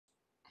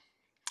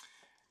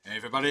Hey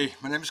everybody,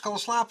 my name is Kalle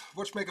Slaap,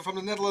 watchmaker from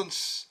the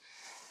Netherlands.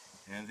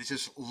 And this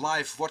is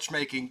live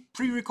watchmaking,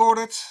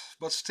 pre-recorded,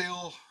 but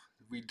still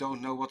we don't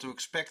know what to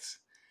expect.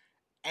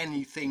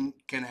 Anything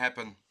can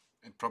happen,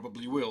 and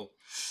probably will.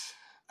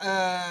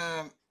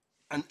 An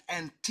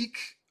antique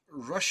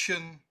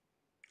Russian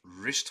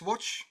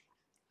wristwatch,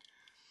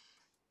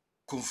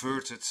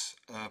 converted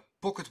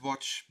pocket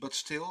watch, but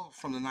still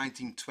from the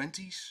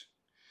 1920s.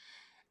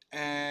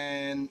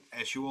 And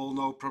as you all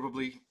know,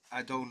 probably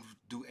I don't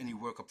do any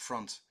work up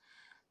front.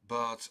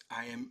 But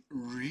I am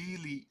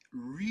really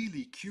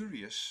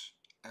curious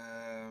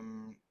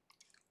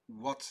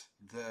what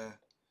the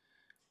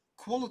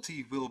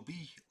quality will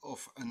be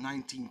of a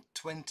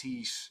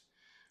 1920s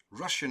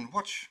Russian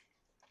watch.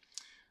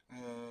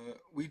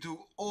 We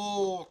do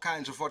all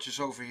kinds of watches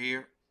over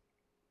here,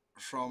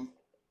 from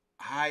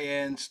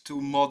high-end to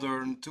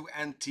modern to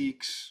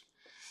antiques.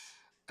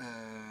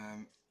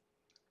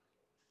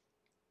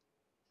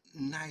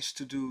 Nice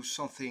to do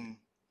something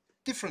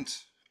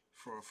different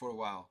for a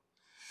while,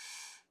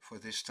 for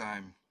this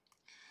time.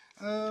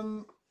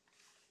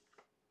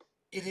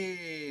 It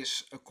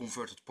is a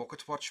converted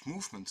pocket watch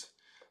movement,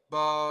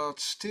 but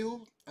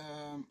still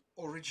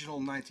original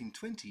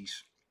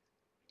 1920s.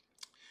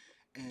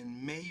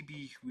 And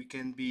maybe we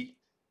can be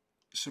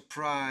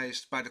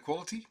surprised by the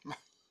quality,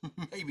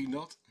 maybe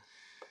not.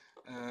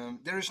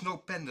 There is no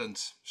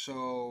pendant,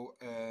 so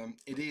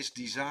it is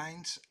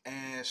designed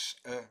as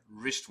a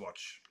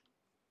wristwatch.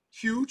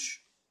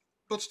 Huge,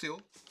 but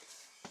still.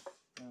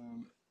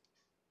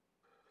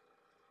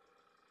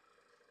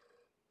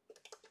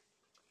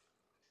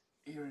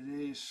 Here it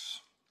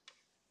is.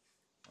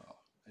 Well,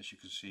 as you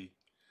can see,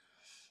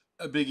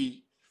 a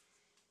biggie.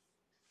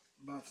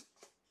 But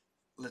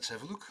let's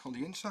have a look on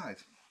the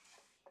inside.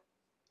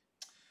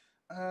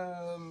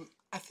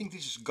 I think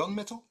this is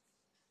gunmetal.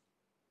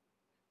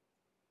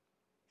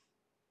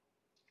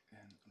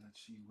 And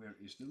let's see, where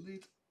is the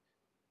lid?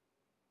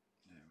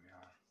 There we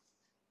are.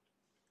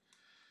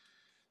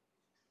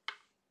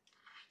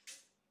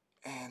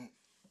 And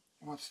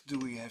what do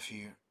we have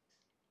here?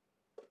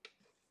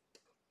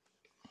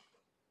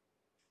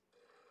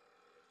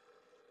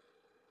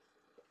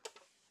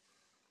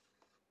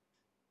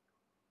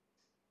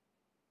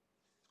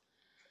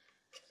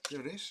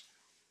 There it is.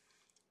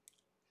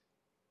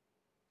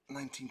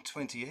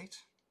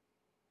 1928.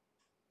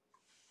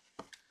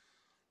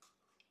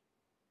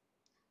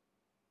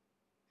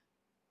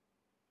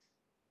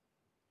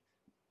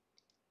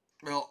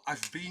 Well,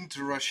 I've been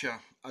to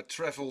Russia. I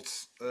traveled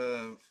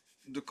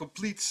the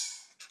complete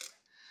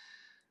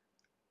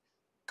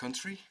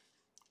country,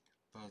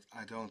 but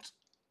I don't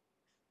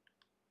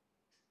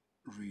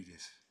read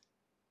it.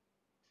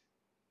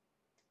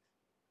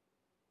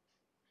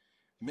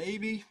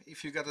 Maybe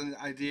if you got an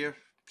idea,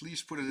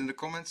 please put it in the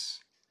comments.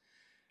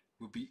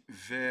 Would be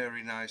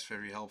very nice,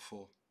 very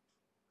helpful.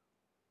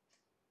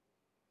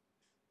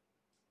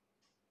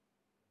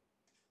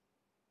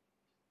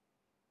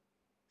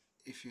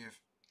 If you have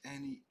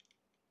any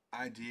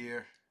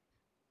idea,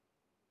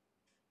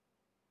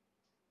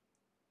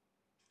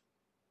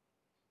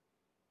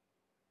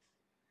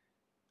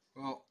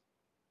 well,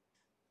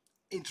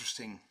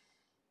 interesting.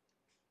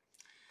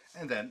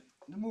 And then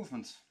the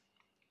movement.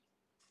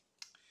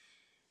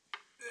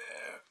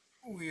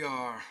 There we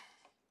are.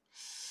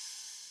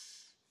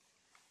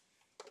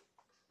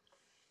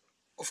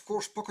 Of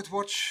course, pocket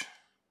watch.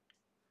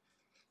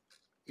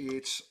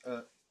 It's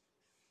a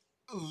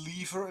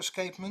lever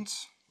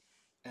escapement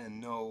and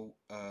no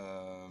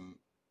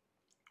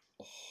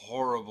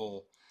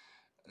horrible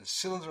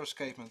cylinder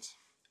escapement.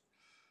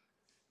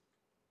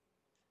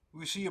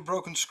 We see a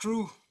broken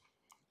screw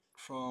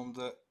from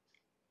the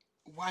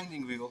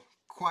winding wheel,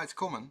 quite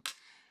common,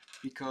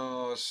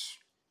 because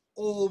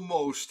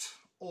almost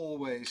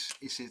always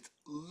is it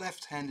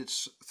left-handed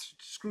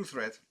screw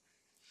thread.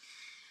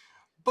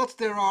 But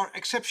there are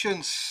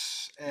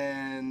exceptions,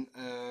 and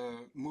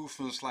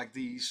movements like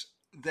these,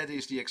 that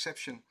is the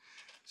exception.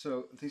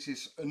 So this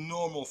is a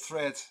normal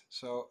thread,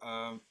 so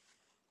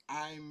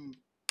I'm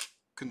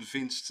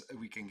convinced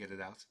we can get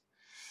it out.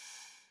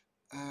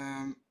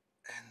 And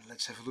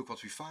let's have a look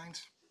what we find.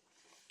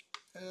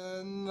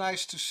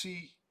 Nice to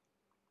see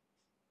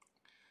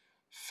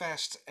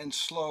fast and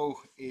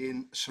slow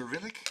in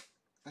Cyrillic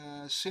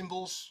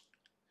symbols.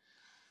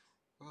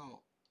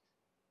 Well,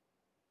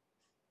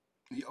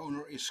 the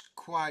owner is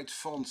quite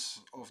fond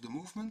of the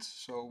movement,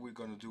 so we're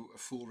going to do a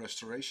full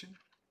restoration.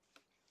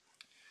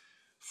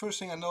 First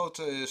thing I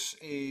notice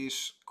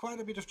is quite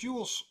a bit of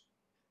jewels.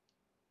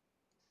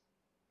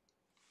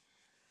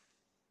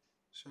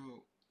 So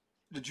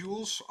the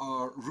jewels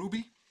are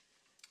ruby,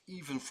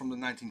 even from the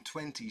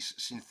 1920s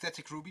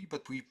synthetic ruby,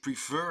 but we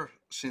prefer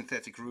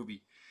synthetic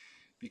ruby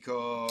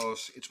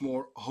because it's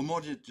more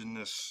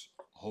homogeneous.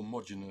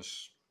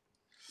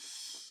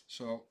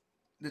 So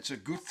that's a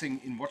good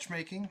thing in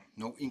watchmaking.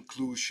 No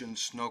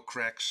inclusions, no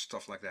cracks,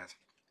 stuff like that.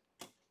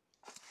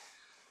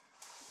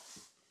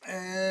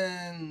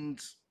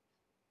 And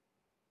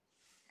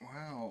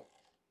wow,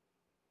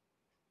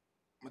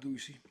 what do we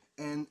see?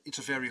 And it's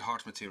a very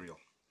hard material.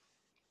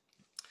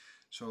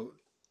 So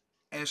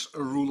as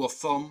a rule of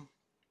thumb,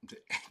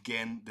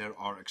 again there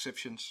are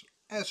exceptions,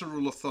 as a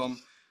rule of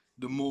thumb,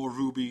 the more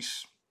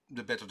rubies,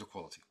 the better the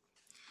quality.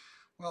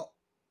 Well,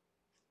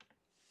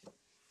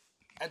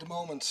 at the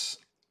moment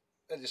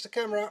that is the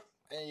camera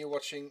and you're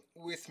watching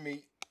with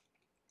me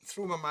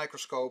through my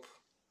microscope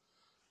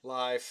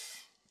live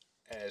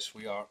as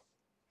we are,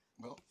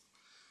 well,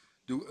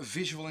 do a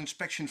visual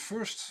inspection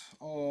first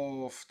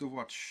of the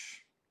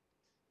watch.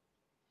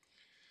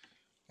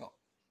 Well,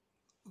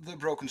 the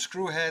broken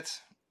screw head,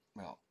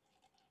 well,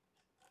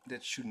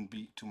 that shouldn't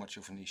be too much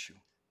of an issue.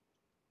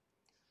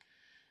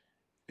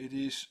 It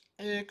is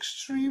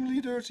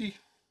extremely dirty.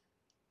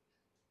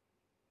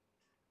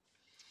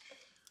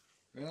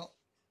 Well,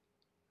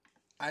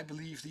 I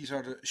believe these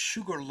are the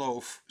sugar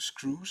loaf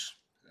screws,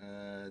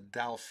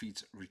 dial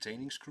feet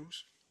retaining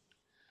screws.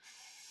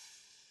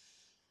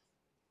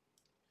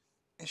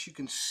 As you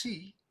can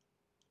see,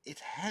 it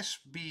has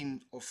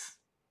been of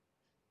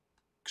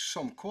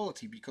some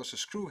quality because the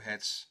screw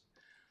heads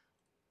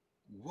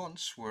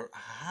once were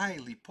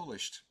highly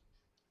polished,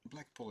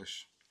 black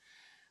polish.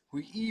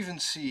 We even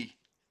see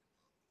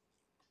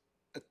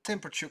a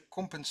temperature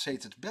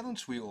compensated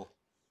balance wheel.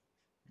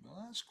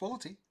 Well, that's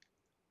quality.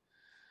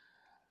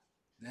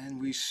 Then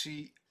we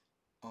see,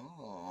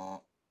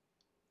 oh,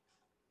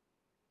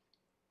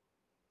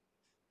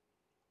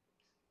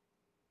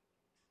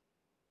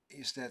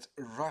 is that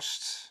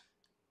rust?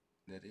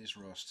 That is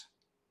rust.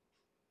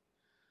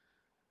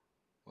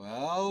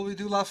 Well, we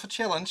do love a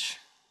challenge.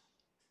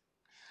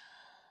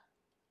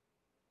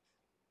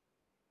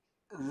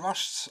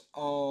 Rust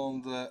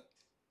on the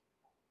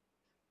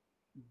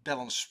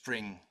balance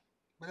spring.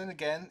 But then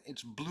again,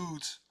 it's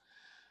blued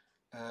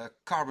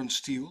carbon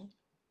steel.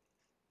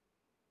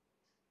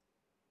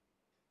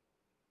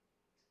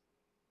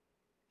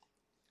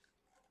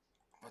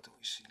 What do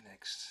we see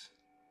next?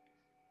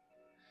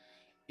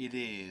 It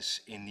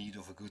is in need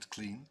of a good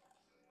clean.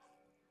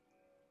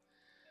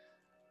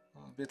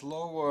 A bit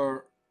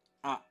lower.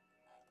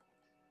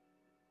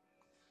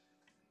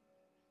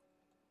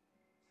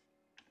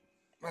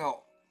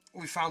 Well,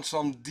 we found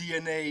some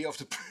DNA of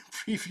the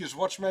previous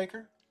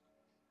watchmaker.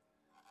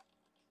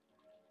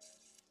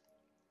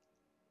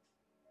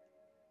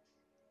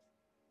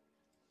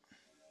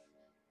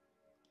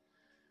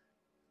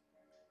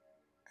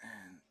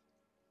 And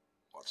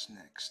what's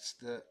next?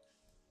 The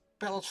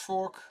pallet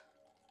fork.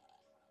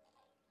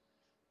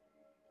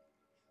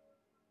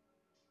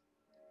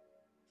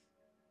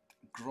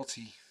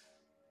 Grotty.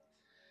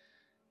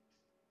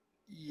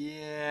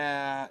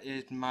 Yeah,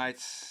 it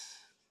might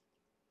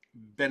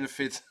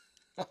benefit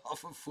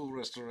of a full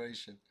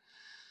restoration.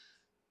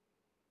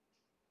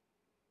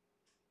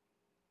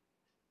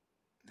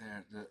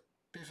 There, the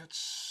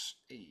pivots.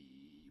 Hey,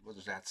 what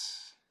is that?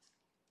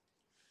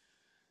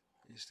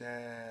 Is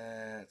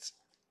that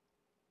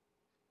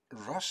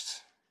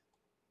rust?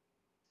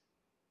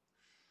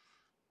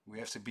 We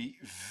have to be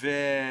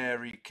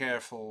very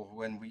careful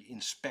when we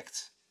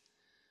inspect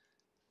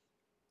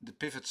the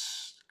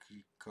pivots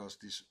because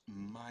this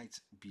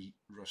might be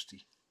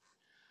rusty.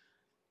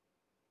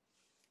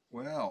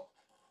 Well,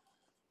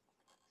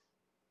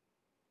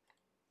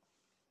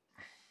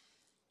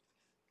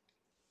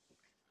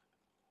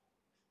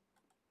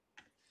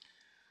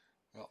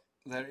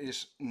 there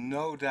is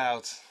no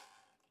doubt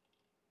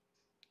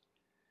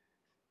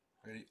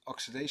where the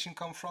oxidation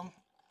comes from.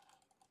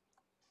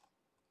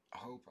 I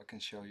hope I can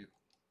show you.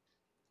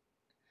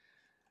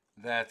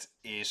 That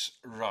is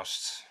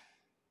rust.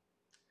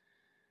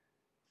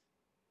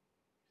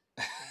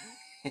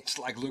 It's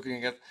like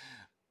looking at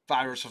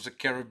Pirates of the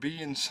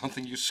Caribbean,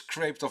 something you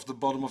scraped off the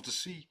bottom of the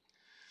sea.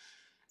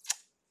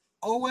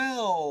 Oh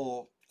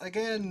well,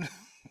 again,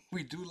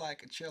 we do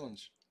like a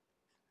challenge.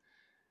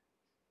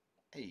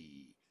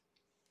 Hey.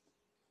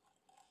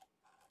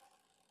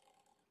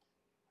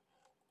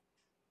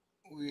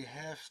 We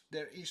have,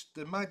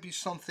 there might be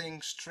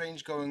something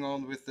strange going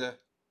on with the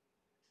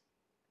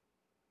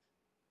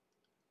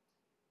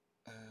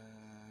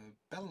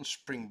balance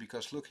spring,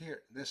 because look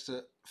here, that's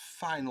the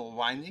final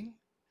winding.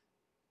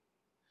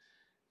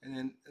 And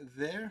then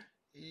there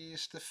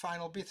is the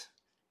final bit.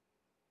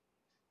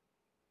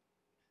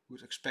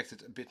 Would expect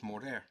it a bit more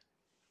there.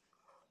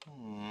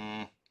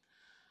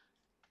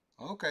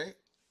 Okay.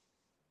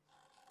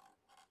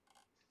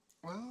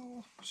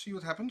 Well, see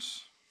what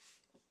happens.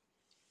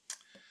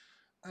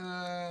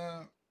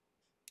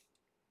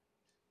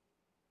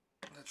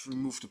 Let's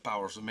remove the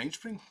power of the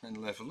mainspring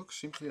and have a look.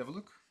 Simply have a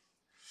look.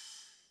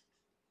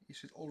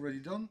 Is it already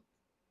done?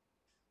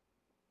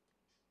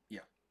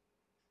 Yeah.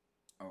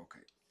 Okay.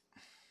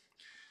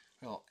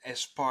 Well,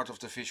 as part of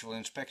the visual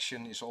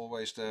inspection is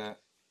always the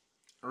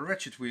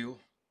ratchet wheel.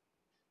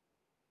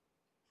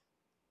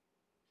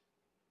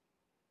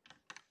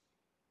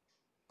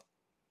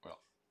 Well,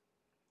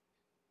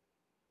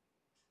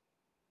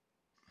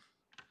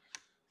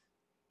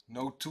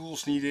 no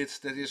tools needed.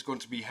 That is going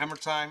to be hammer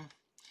time.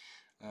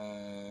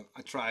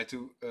 I try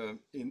to,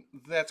 in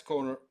that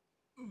corner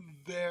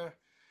there,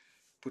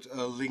 put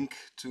a link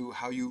to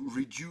how you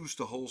reduce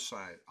the hole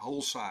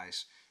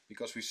size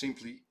because we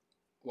simply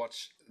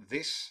watch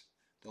this.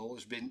 The hole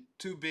has been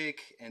too big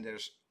and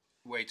there's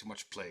way too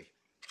much play.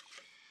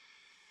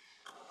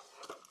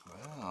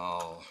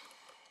 Well,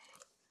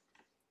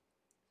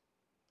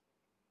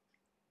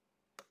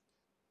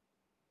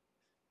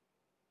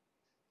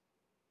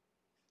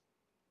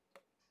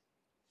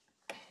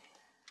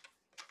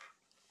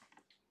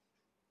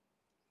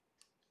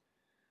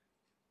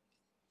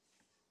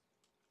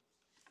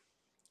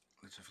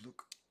 let's have a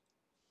look.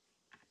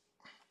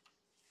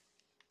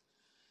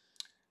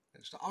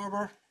 There's the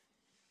arbor.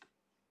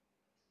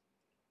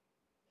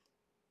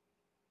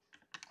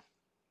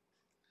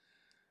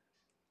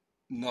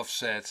 Enough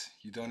said.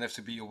 You don't have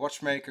to be a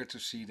watchmaker to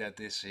see that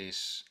this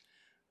is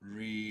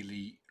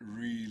really,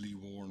 really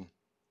worn.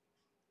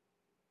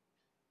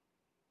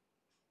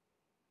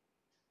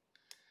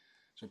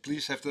 So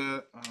please have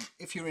the,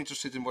 if you're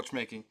interested in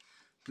watchmaking,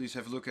 please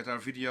have a look at our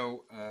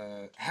video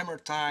Hammer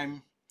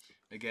Time.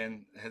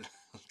 Again,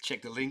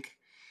 check the link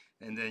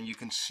and then you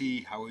can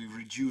see how we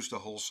reduce the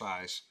hole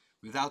size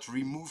without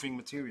removing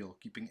material,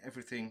 keeping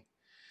everything.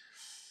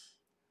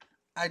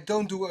 I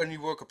don't do any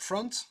work up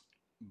front,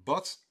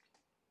 but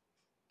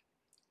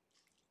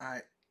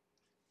I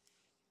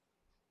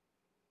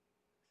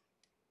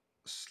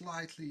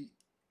slightly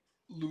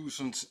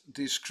loosened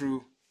this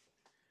screw.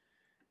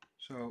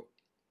 So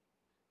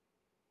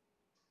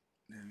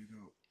there we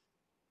go.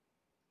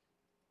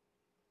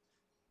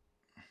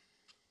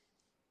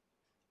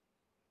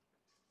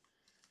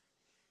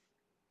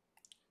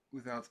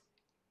 Without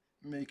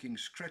making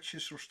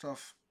scratches or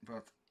stuff,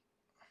 but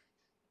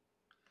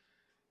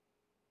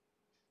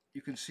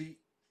you can see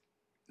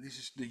this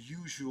is the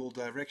usual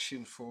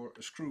direction for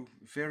a screw,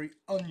 very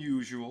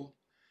unusual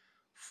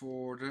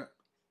for the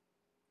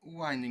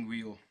winding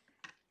wheel.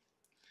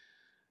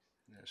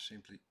 There's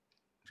simply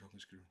a broken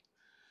screw.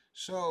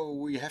 So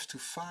we have to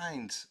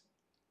find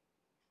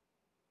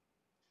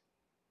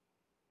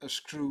a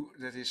screw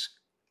that is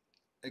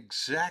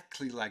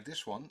exactly like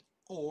this one,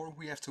 or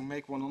we have to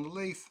make one on the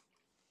lathe.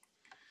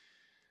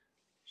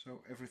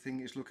 So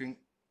everything is looking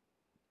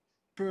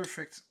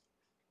perfect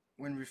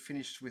when we're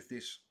finished with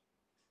this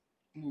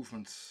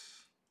movement.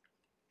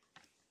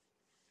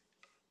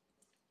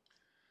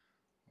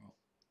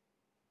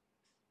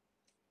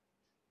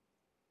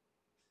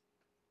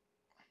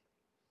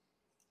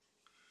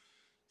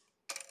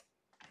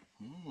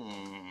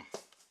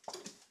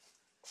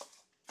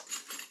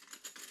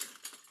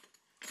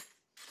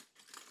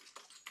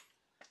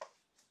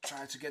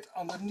 Try to get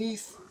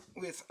underneath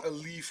with a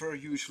lever,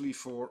 usually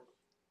for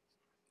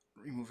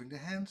removing the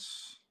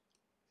hands.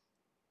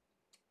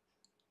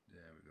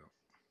 There we go.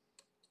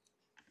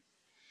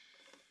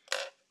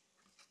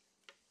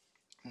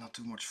 Not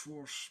too much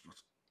force, but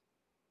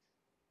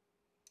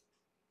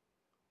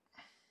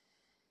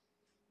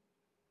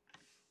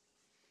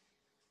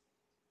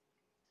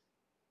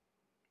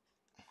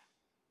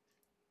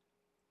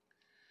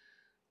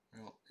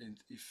well,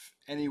 if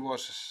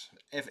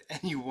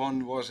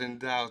anyone was in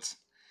doubt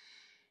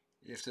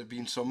if there'd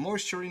been some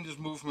moisture in this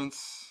movement,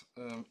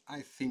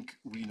 I think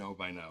we know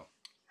by now.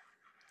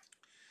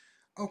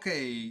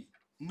 Okay,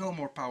 no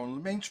more power on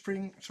the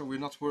mainspring, so we're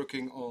not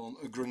working on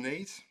a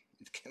grenade.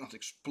 It cannot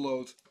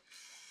explode.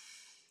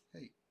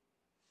 Hey,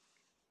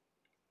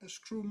 a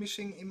screw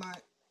missing in my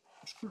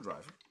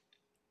screwdriver.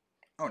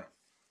 Oh no,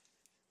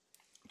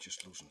 it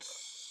just loosened.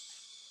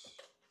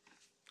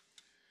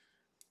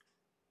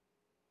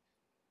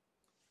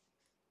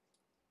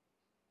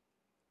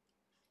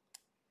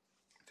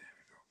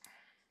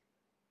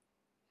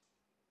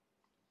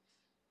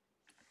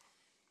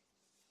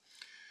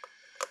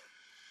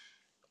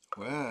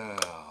 Well,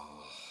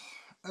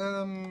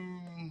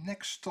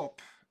 next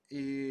stop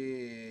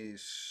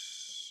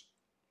is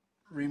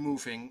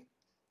removing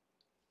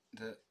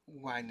the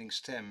winding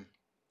stem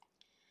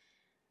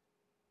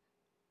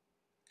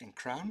and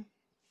crown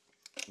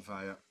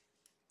via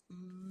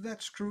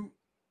that screw,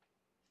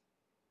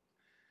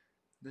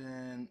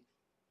 then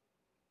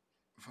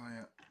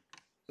via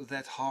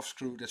that half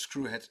screw. That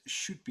screw head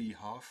should be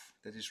half,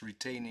 that is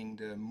retaining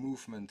the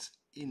movement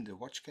in the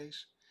watch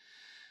case.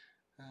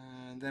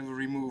 And then we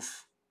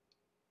remove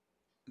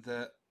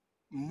the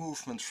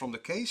movement from the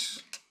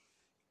case,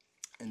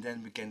 and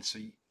then we can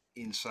see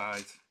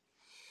inside.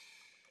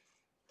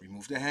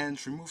 Remove the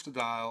hands, remove the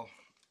dial,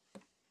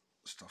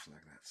 stuff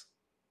like that.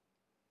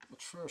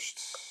 But first,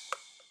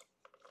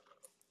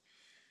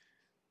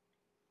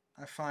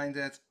 I find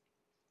that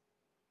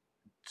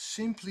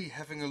simply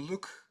having a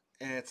look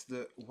at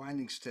the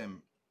winding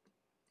stem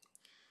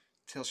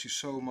tells you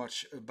so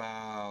much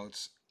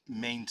about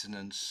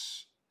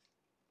maintenance.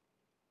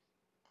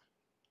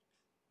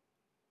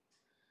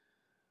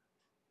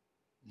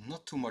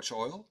 Not too much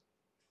oil.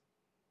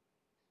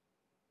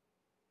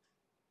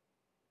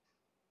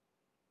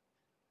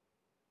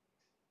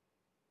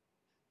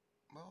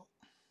 Well,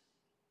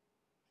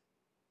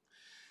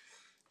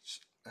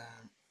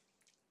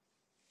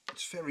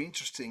 it's very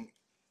interesting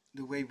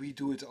the way we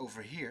do it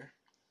over here.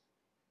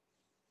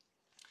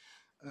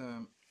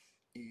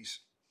 Is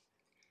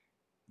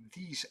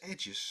these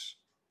edges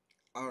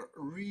are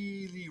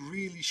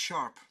really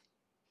sharp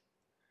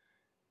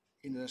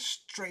in a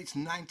straight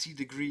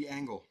 90-degree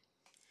angle.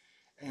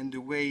 And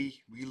the way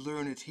we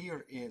learn it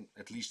here in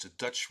at least the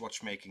Dutch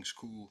watchmaking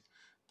school,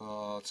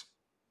 but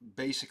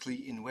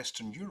basically in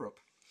Western Europe,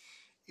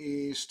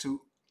 is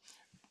to,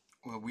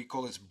 well, we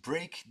call it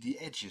break the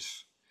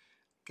edges.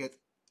 Get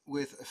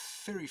with a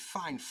very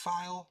fine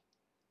file,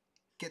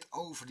 get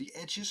over the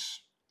edges,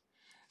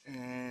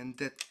 and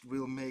that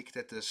will make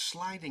that the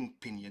sliding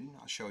pinion,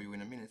 I'll show you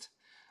in a minute,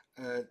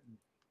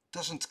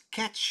 doesn't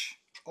catch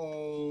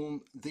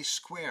on this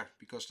square,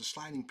 because the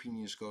sliding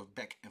pinions go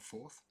back and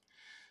forth.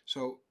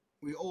 So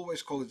we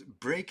always call it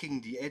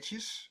breaking the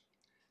edges.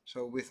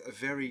 So with a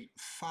very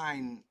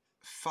fine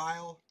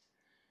file,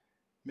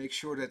 make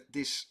sure that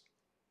this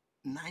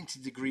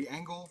 90-degree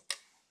angle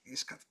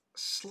is got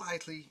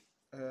slightly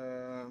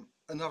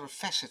another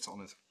facet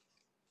on it,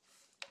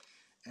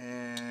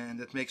 and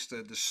that makes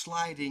the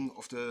sliding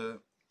of the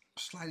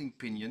sliding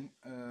pinion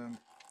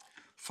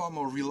far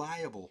more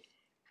reliable.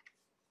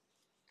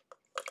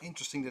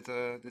 Interesting that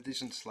that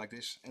isn't like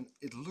this, and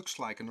it looks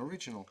like an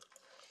original.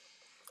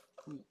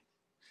 Cool.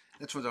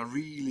 That's what I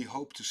really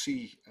hope to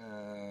see.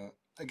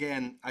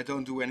 Again, I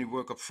don't do any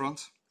work up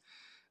front.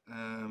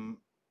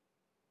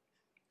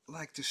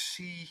 Like to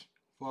see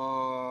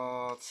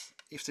what,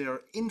 if there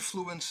are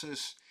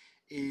influences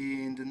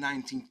in the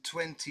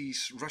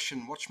 1920s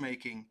Russian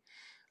watchmaking.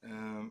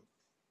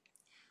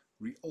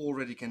 We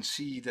already can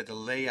see that the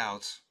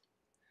layout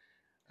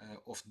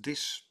of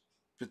this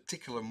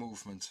particular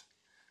movement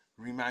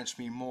reminds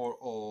me more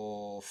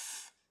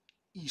of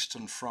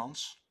Eastern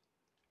France,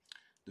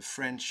 the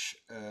French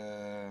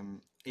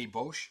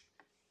ébauche.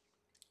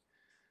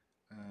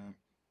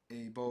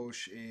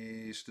 Ébauche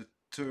is the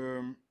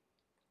term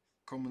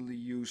commonly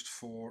used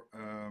for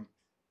a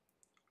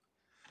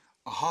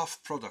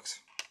half product.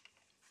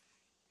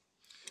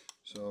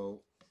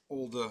 So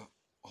all the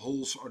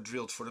holes are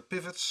drilled for the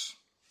pivots,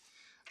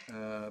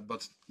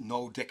 but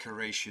no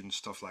decoration,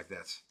 stuff like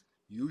that.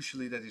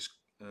 Usually that is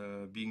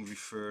being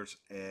referred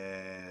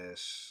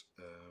as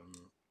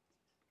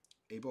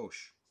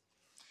ébauche.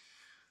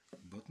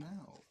 But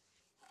now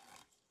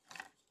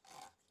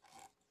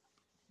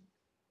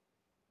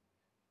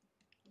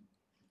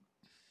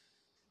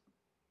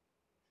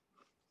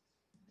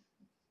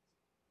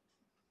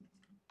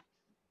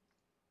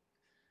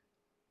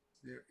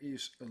there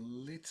is a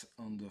lid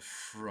on the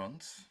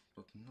front,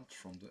 but not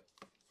from the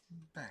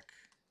back.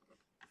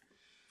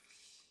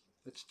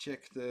 Let's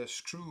check the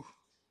screw,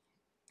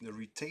 the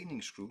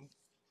retaining screw.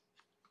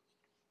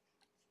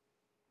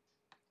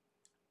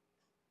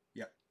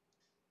 Yeah.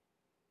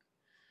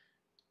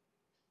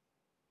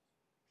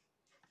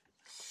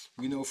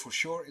 We know for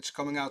sure it's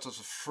coming out of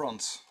the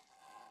front.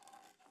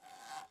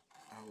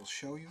 I will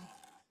show you.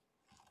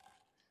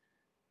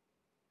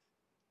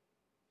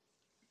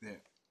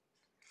 There.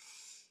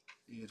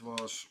 It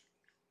was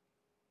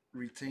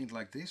retained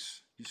like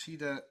this. You see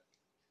the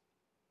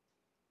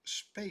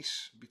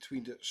space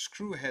between the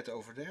screw head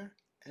over there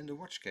and the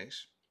watch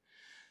case.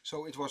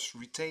 So it was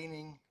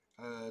retaining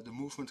the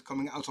movement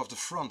coming out of the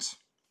front.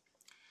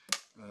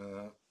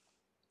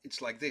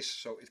 It's like this,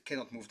 so it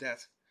cannot move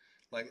that,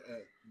 like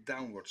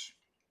downwards.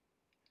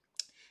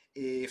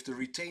 If the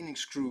retaining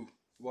screw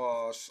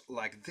was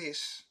like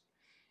this,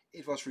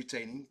 it was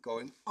retaining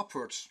going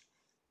upwards.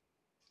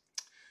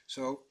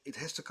 So it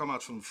has to come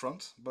out from the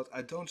front, but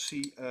I don't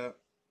see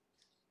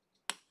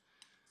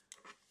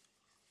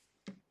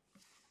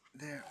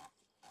there.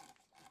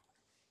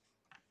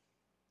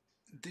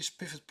 This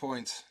pivot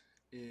point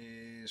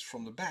is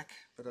from the back,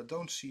 but I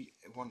don't see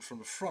one from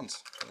the front.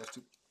 So I have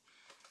to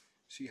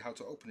see how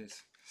to open it.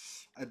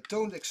 I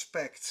don't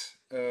expect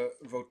a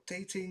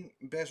rotating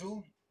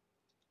bezel.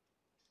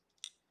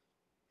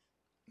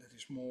 That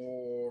is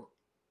more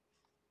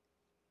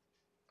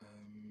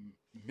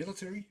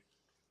military.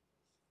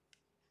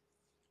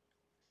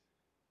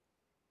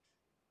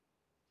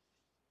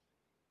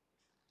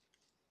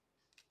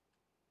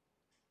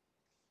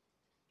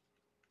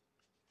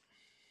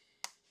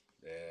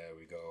 There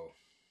we go.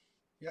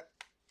 Yeah,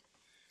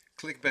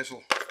 click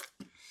bezel.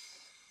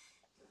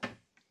 There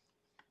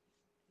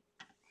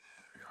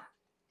we are.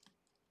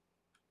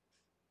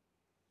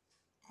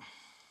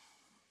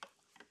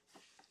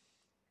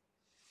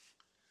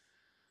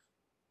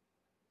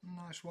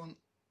 Nice one.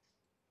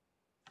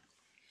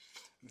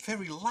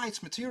 Very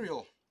light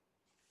material.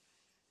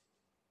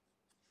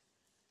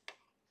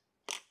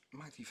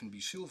 Might even be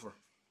silver.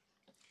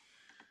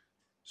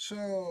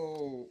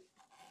 So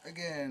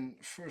again,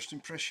 first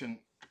impression.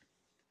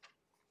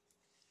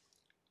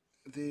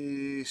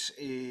 This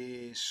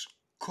is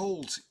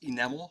cold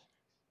enamel.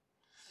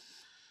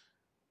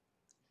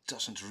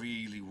 Doesn't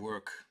really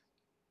work.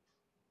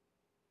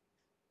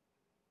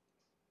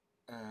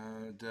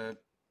 The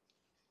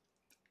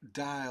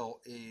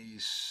dial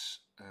is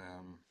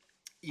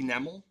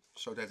enamel,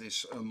 so that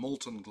is a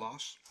molten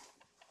glass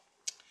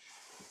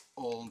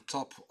on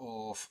top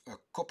of a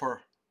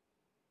copper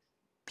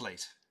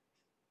plate.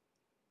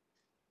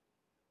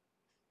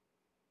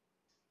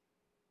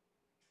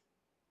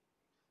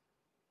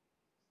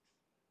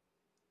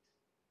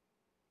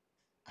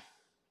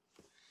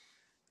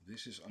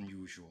 this is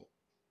unusual.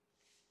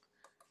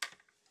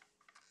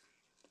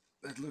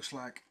 That looks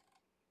like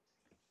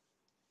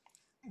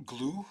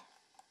glue.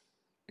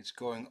 It's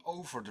going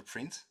over the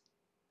print.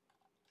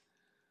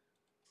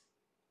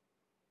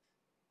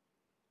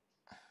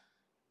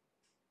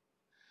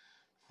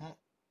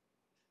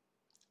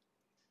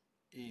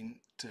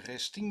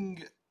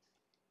 Interesting.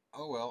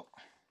 Oh well.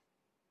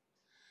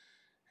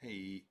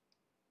 Hey,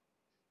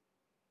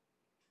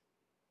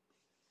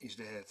 is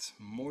that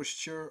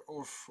moisture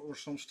or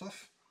some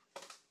stuff?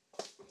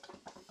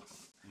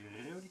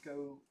 Here we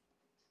go.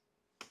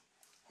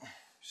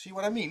 See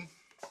what I mean?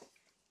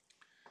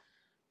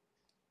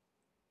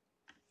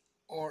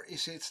 Or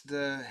is it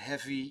the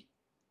heavy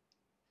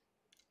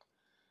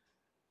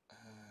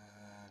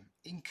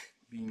ink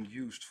being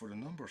used for the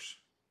numbers?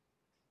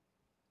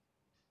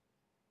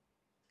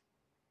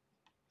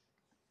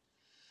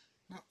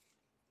 No,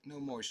 no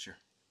moisture.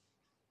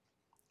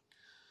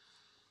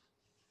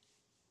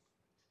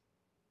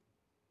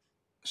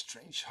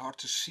 Strange, hard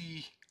to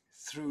see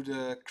through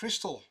the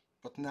crystal,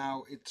 but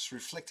now it's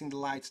reflecting the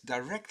light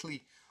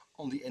directly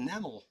on the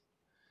enamel.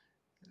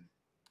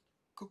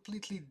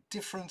 Completely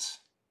different.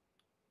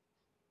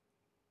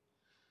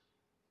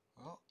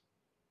 Well,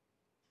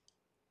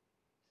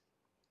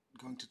 I'm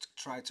going to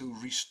try to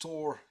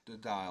restore the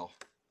dial.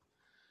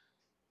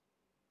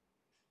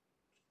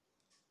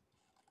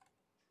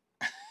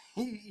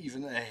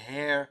 Even a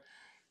hair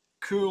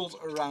curled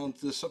around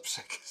the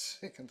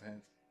second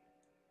hand.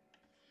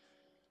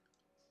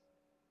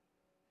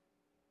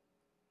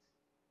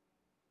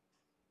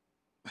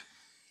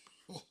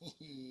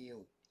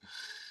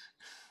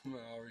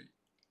 Maori.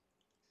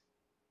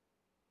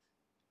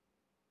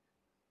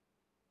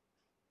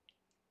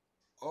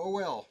 Oh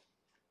well.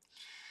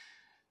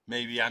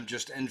 Maybe I'm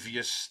just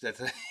envious that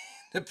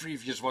the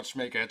previous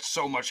watchmaker had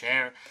so much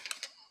hair.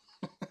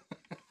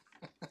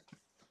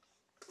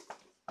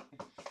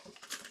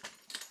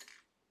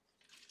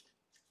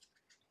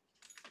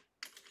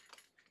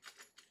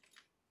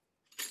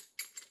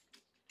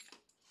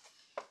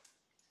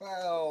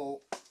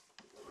 Well,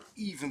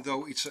 even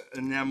though it's an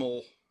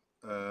enamel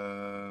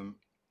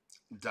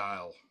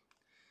dial,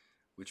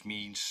 which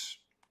means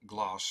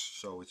glass,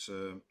 so it's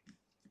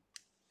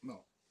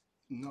well,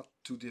 not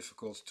too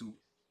difficult to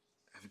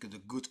have a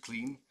good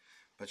clean,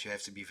 but you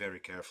have to be very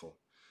careful.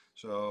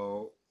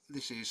 So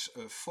this is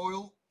a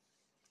foil,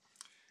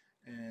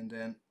 and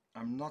then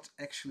I'm not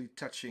actually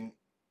touching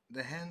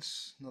the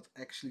hands, not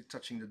actually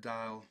touching the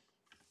dial,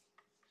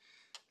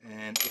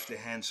 and if the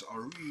hands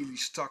are really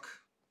stuck,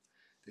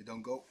 they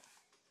don't go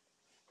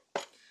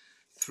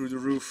through the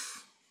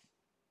roof.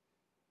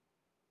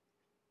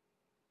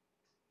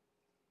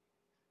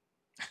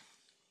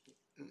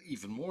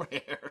 Even more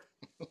hair.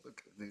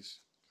 Look at this.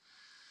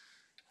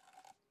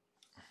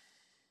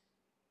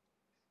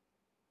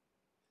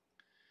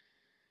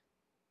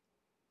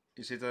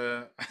 Is it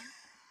a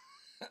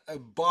a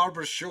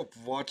barbershop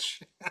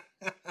watch?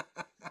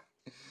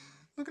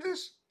 Look at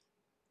this.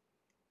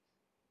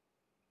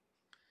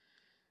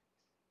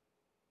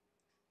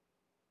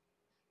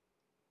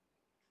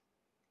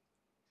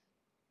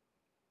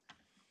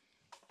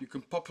 You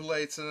can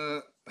populate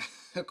a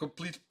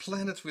complete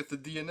planet with the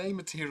DNA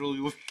material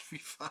you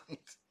find.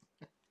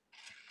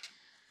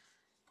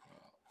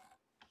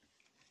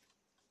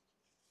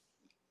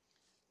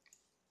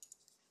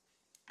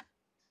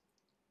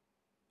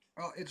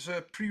 Well, it's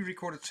a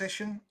pre-recorded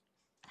session,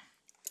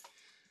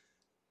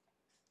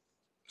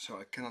 so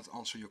I cannot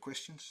answer your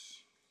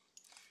questions.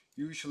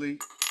 Usually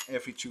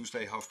every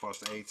Tuesday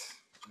 8:30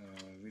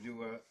 we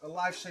do a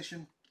live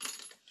session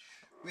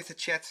with a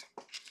chat.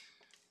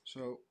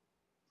 So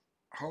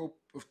hope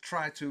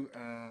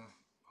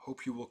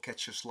you will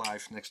catch us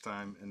live next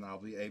time, and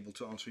I'll be able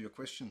to answer your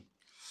question.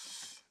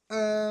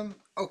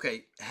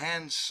 Okay,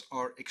 hands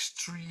are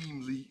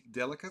extremely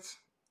delicate.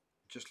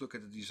 Just look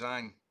at the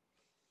design.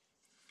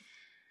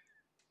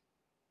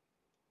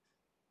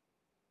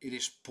 It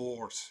is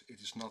poured.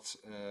 It is not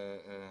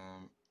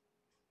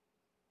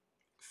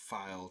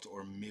filed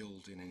or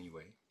milled in any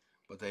way,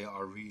 but they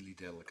are really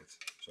delicate.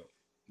 So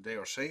they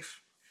are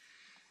safe.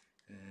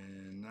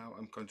 And now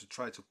I'm going to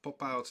try to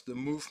pop out the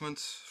movement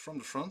from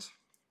the front.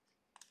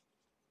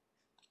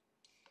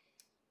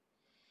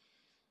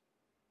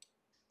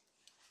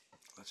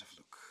 Let's have a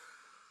look.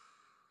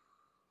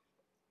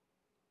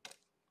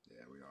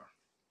 There we are.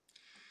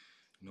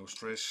 No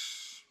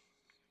stress.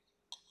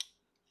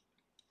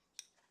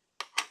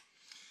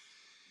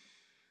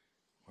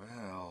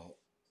 Well,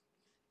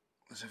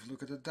 let's have a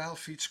look at the dial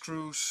feed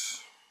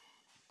screws.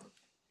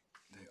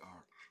 They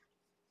are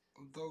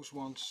those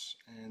ones,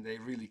 and they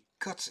really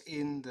cut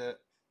in the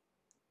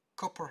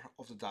copper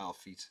of the dial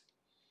feed.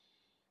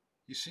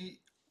 You see,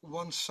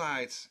 one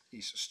side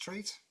is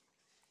straight.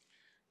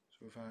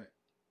 So if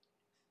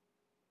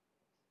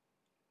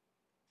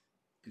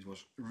it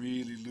was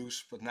really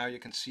loose, but now you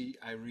can see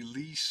I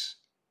release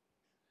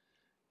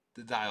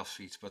the dial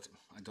feed, but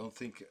I don't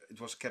think it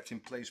was kept in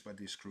place by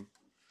this screw.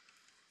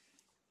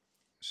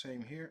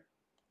 Same here.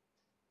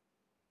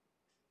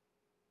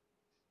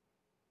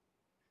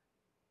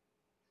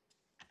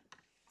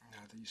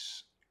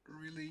 is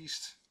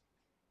released.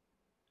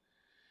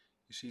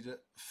 You see the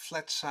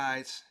flat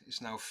side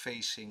is now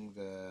facing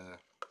the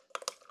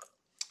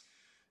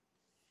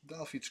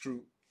dial feed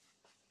screw.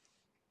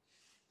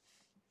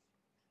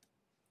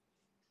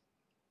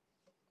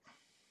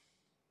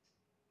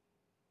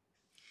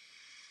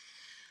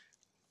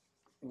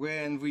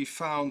 When we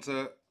found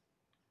the,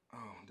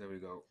 oh, there we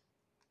go,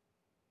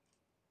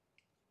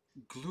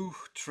 glue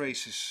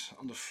traces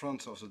on the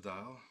front of the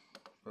dial,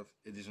 but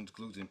it isn't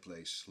glued in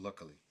place,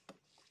 luckily.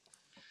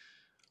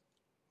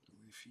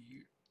 With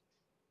here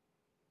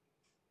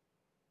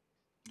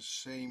the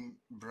same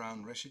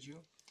brown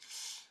residue.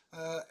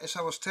 As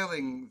I was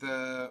telling,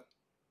 the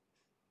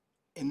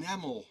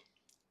enamel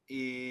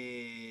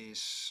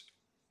is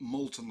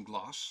molten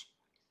glass,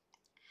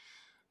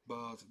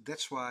 but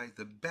that's why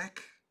the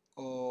back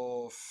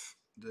of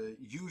the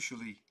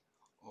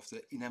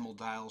enamel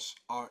dials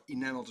are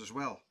enameled as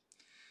well.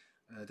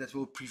 That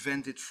will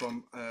prevent it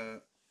from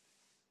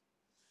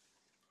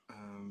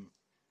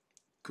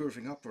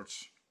curving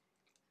upwards.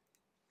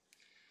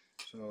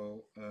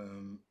 So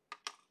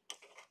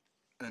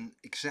an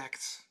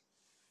exact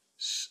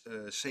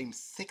same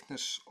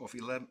thickness of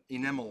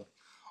enamel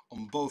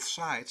on both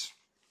sides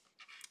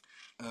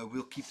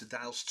will keep the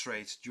dial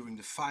straight during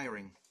the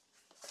firing.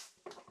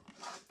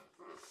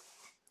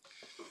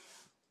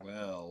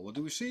 Well, what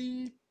do we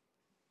see?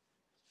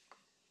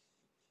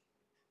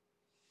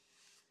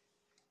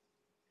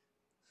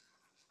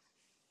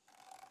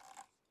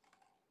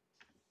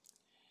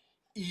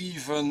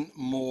 Even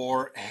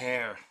more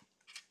hair.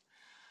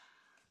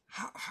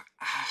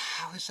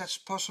 How is that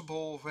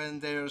possible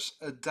when there's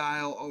a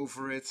dial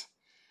over it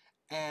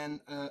and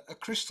a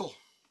crystal?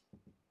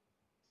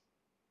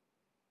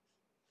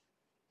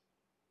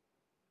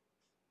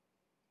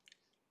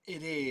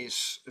 It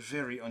is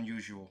very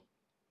unusual.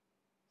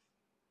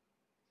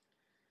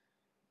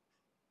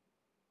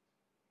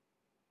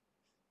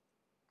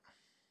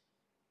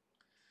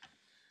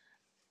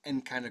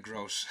 And kind of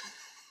gross.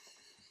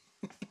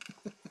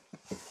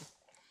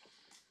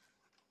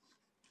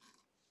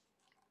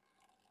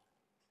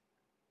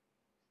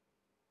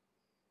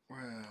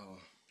 Well,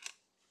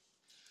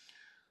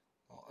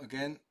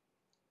 again,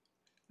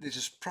 this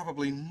is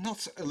probably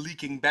not a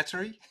leaking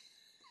battery.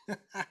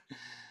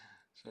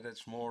 So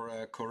that's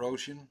more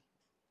corrosion,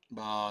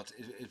 but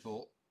it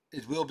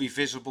will be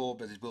visible,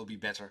 but it will be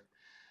better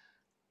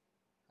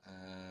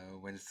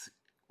when it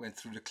went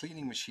through the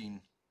cleaning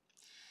machine.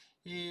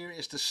 Here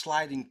is the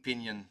sliding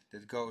pinion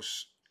that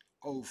goes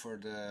over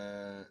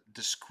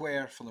the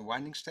square from the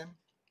winding stem,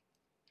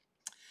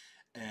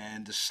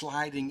 and the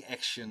sliding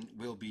action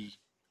will be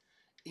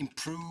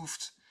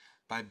improved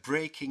by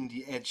breaking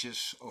the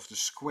edges of the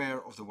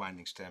square of the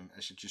winding stem,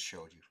 as I just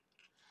showed you.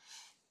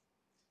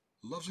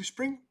 Lovely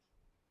spring,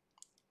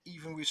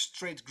 even with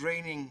straight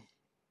graining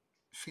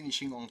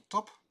finishing on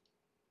top.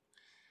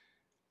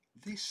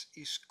 This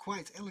is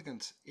quite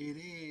elegant. It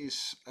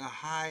is a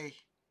high,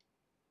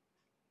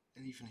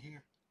 and even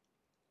here.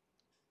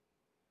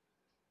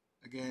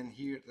 Again,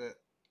 here the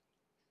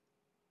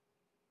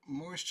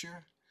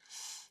moisture,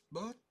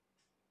 but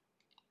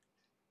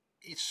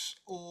it's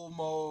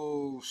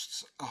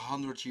almost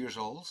 100 years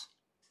old.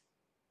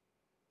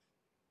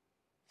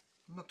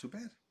 Not too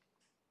bad.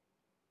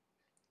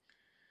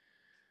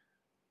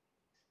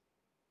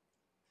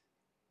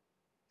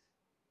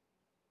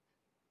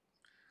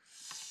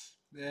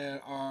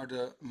 There are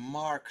the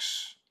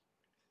marks,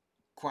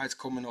 quite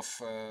common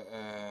for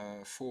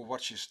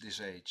watches this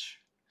age.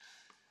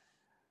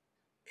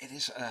 It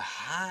is a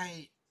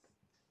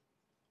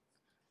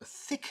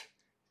thick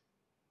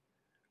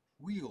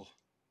wheel,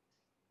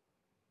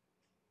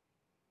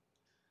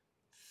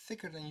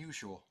 thicker than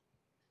usual.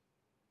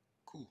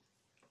 Cool.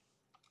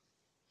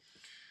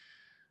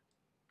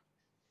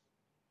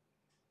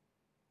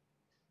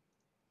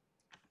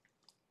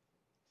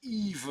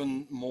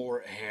 Even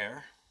more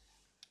hair.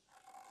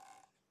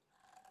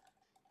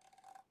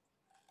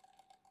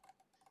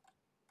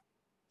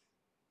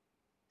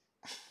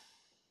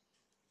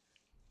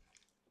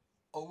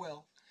 Oh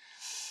well.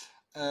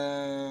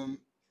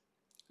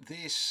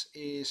 This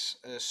is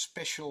a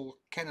special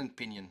cannon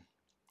pinion,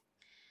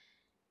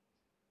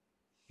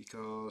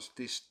 because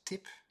this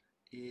tip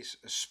is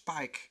a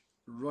spike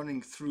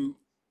running through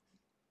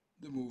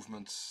the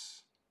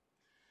movements,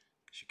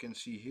 as you can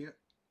see here.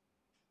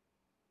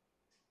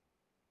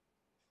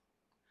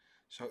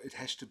 So it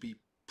has to be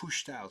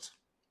pushed out,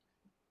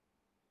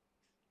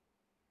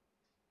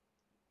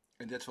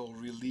 and that will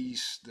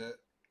release the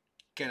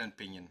cannon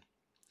pinion.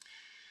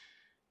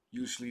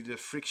 Usually the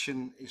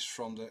friction is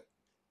from the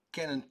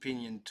cannon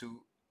pinion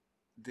to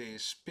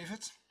this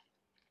pivot,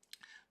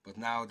 but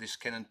now this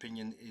cannon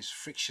pinion is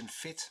friction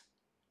fit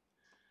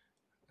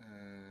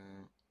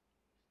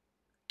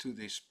to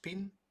this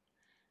pin,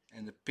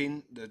 and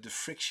the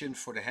friction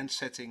for the hand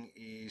setting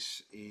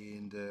is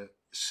in the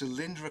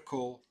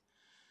cylindrical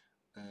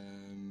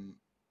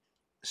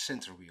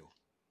center wheel.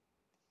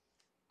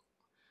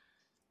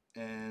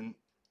 And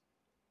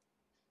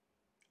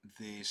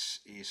this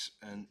is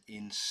an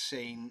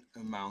insane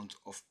amount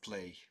of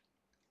play.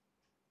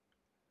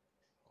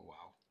 Oh,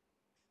 wow.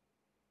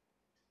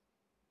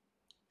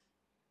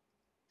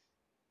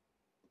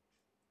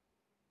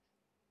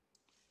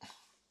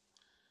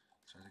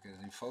 Try to get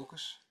it in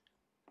focus.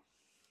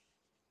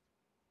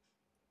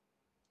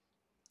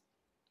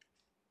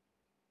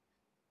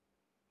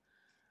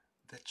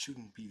 That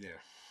shouldn't be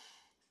there.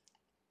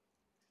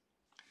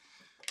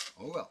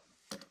 Oh well.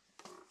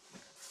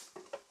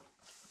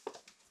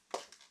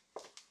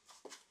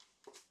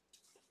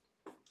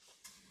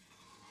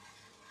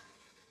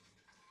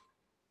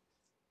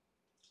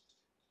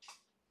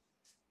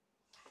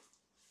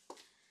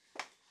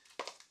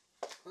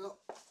 Well,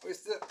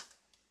 with the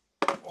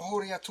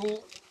Horia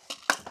tool,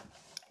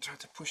 try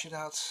to push it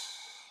out.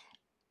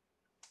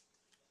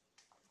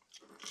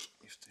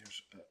 If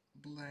there's a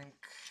blank.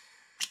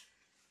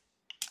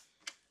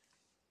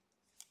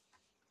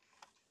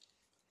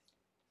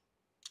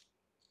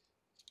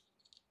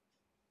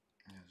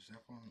 Yeah, there's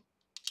that one.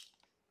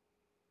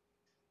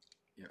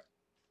 Yeah.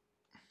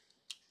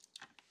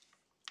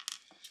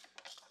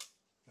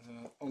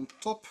 On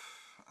top,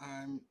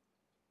 I'm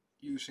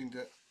using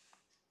the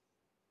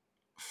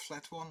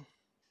flat one.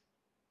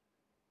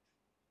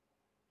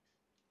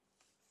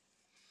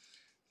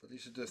 But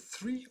is it a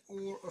 3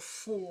 or a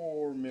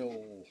 4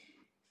 mil?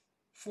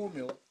 4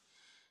 mil.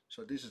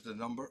 So this is the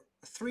number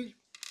 3.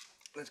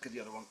 Let's get the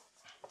other one.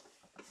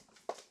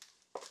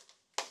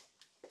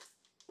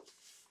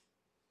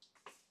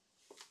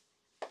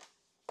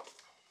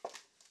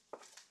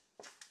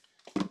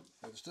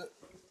 That's the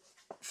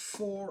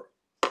 4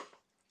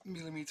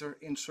 millimeter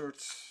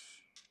insert.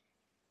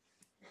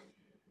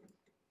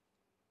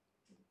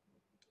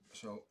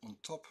 So on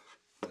top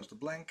there's the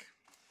blank.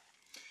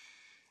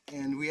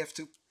 And we have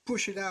to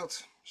push it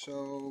out.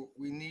 So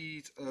we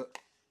need a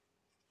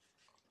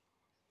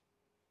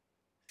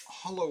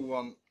hollow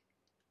one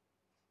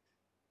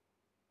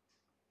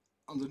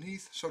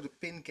underneath so the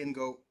pin can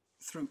go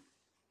through.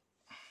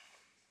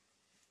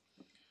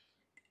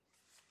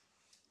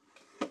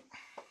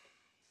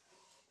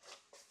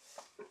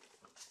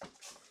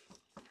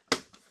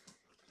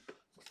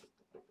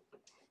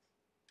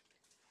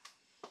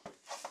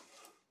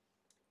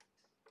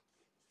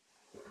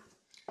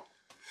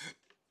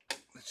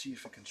 Let's see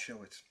if I can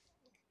show it.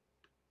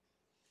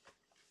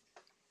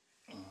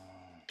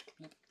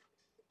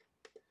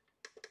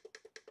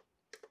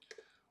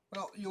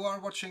 Well, you are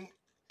watching.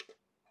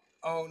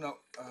 Oh no,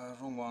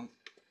 wrong one.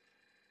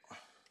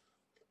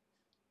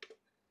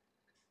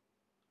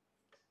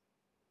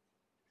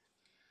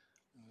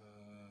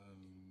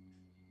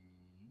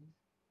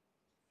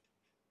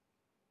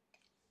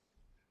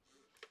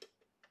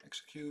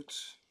 Execute.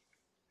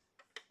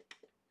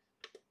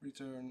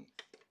 Return.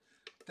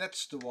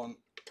 That's the one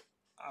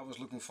I was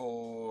looking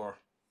for.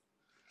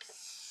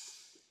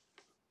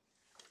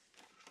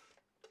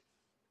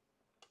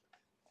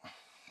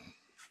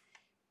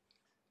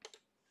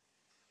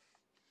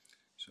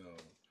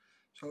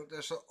 So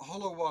there's a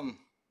hollow one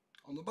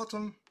on the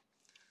bottom,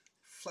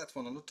 flat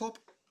one on the top.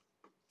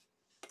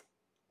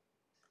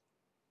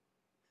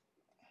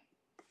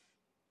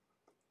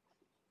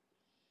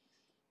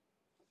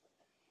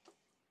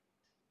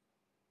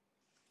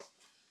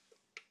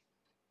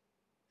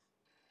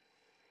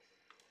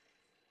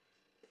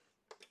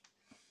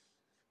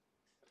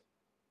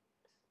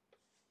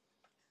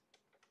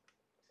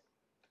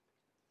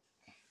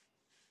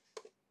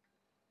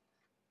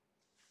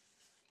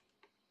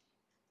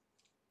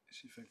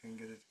 See if I can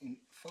get it in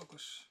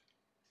focus.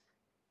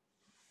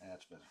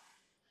 That's better.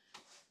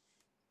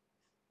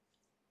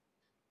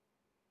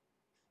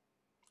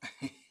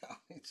 Yeah,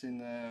 it's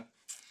in.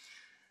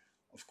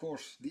 Of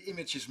course, the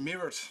image is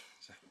mirrored.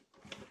 So.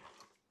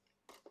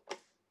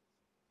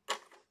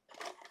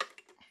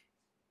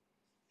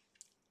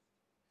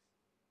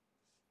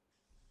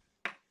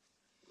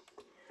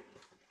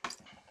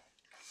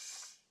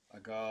 I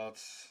got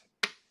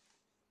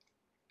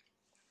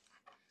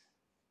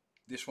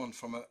this one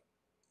from a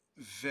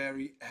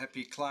very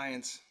happy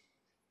client.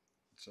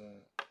 It's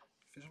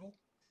visible.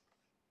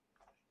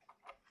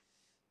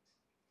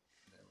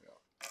 There we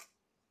are.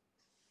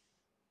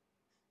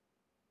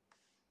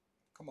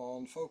 Come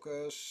on,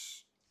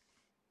 focus.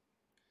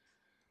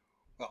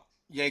 Well,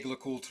 Jägerle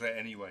Coultre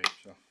anyway,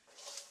 so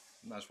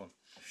nice one.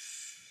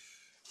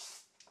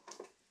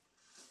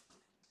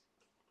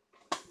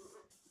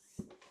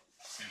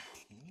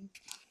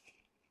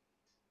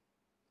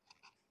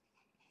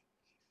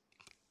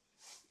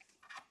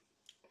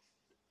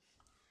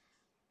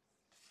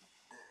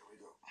 There we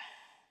go.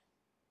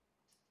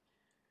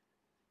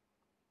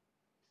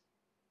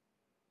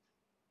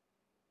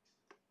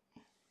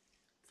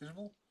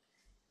 Visible?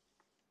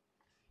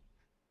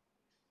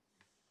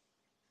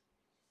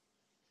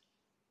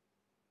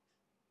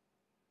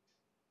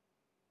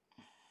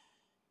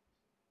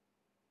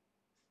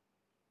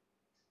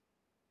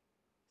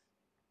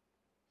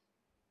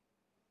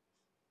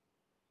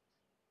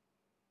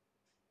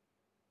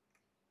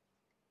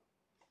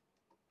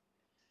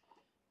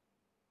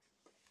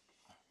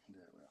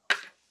 There we are.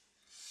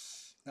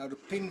 Now the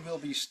pin will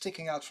be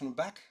sticking out from the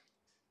back.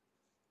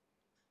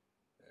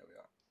 There we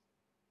are.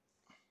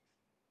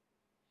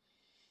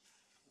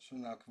 So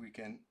now we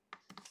can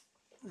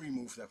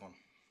remove that one.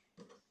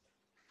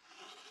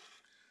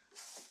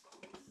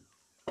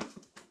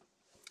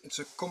 It's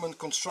a common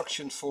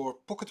construction for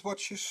pocket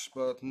watches,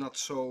 but not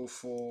so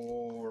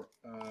for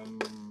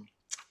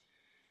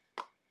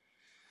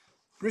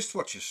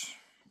wristwatches.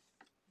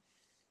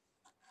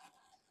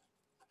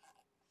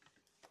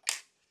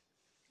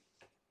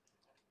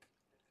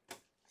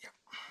 Yeah.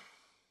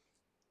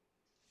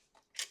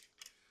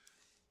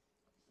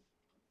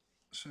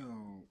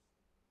 So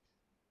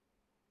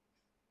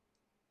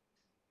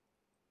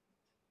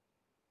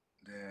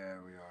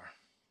there we are.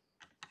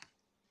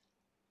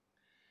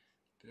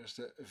 There's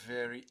the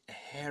very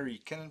hairy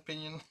cannon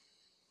pinion.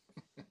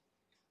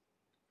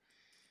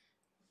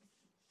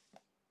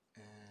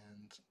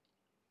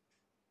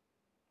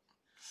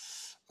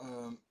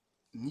 And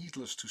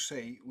needless to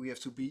say, we have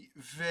to be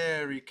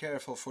very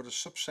careful for the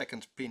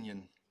sub-second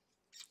pinion.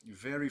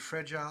 Very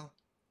fragile.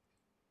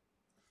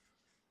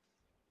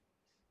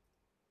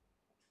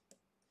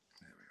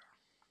 There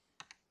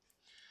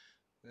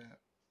we are. There,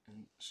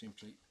 and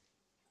simply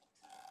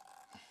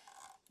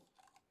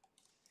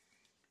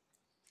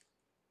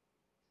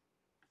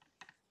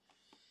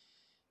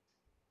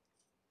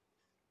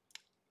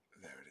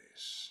there it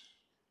is.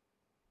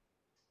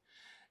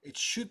 It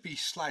should be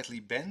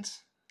slightly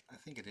bent. I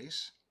think it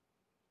is,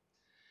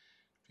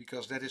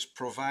 because that is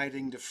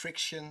providing the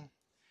friction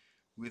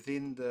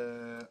within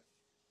the...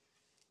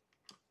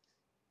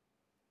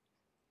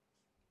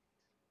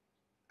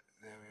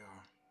 There we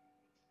are.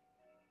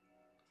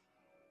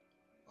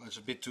 Oh, it's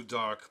a bit too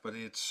dark, but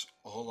it's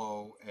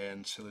hollow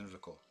and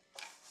cylindrical.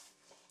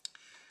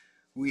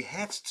 We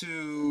had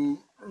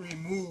to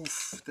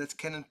remove that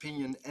cannon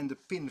pinion and the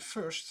pin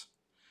first,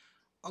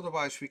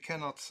 otherwise we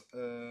cannot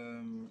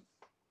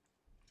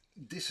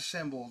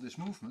disassemble this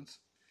movement.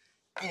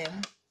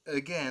 And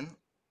again,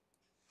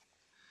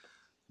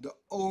 the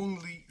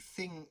only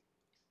thing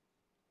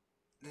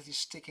that is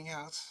sticking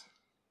out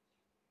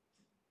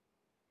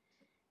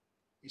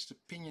is the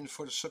pinion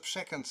for the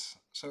sub-second.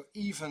 So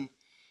even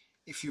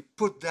if you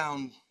put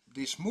down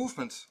this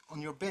movement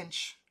on your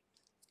bench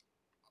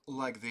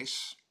like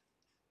this,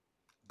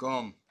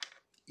 gone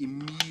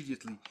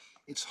immediately.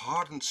 It's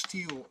hardened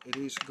steel. It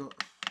is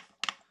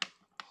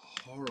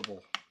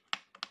horrible.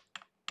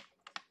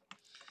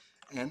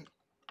 An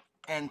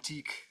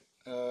antique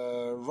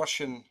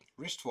Russian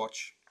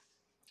wristwatch,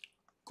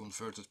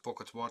 converted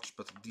pocket watch,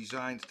 but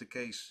designed the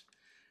case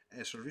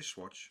as a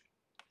wristwatch.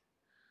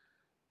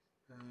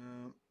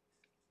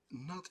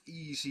 Not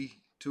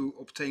easy to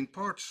obtain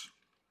parts.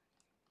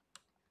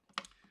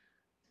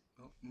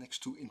 Well,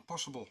 next to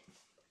impossible,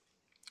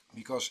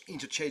 because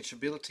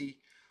interchangeability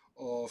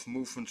of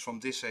movements from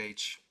this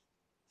age,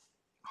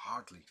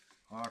 hardly.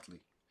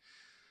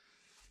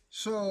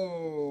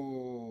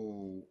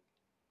 So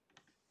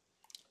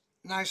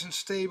nice and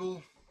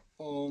stable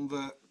on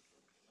the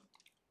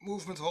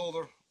movement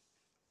holder.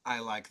 I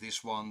like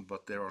this one,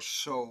 but there are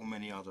so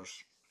many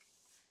others.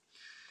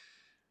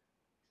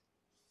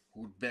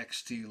 Would beg,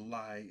 steal,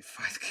 lie,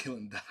 fight, kill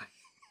and die.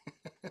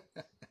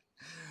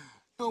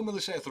 No,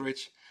 Melissa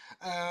Etheridge.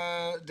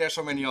 There's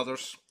so many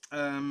others.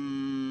 But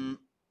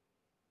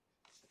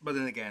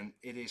then again,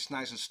 it is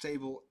nice and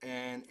stable,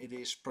 and it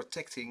is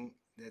protecting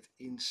that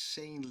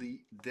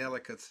insanely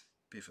delicate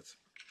pivot.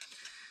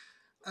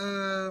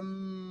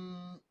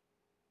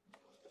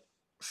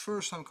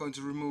 First I'm going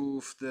to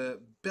remove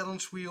the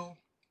balance wheel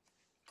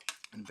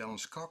and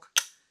balance cock,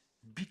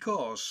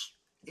 because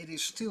it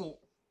is still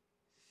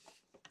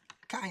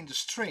kind of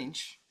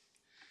strange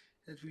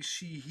that we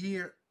see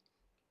here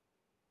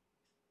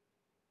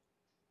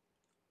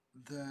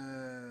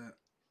the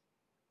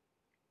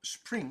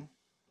spring.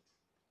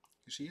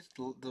 You see it,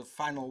 the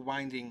final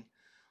winding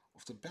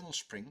of the balance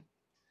spring,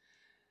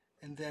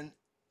 and then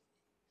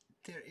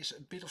there is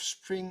a bit of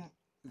spring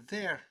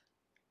there.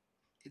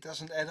 It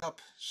doesn't add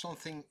up.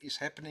 Something is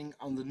happening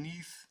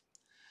underneath,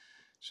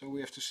 so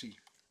we have to see.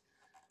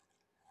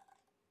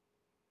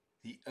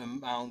 The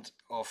amount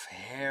of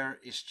hair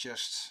is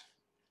just...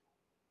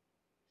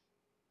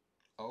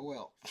 oh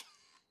well.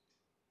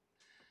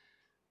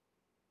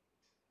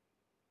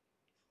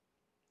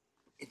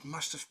 It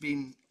must have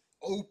been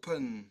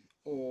open,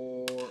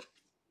 or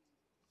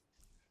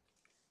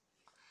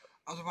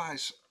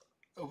otherwise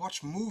a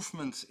watch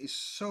movement is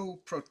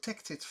so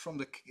protected from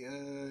the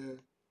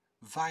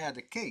via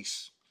the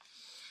case.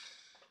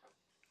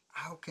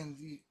 How can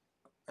the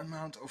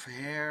amount of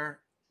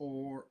hair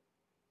or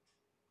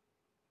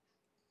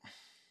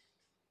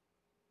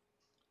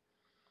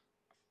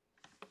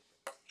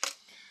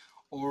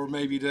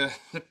maybe the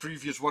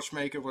previous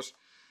watchmaker was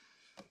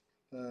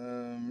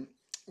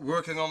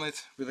working on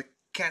it with a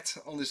cat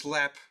on his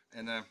lap,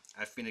 and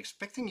I've been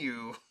expecting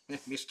you,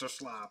 Mr.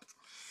 Slaap.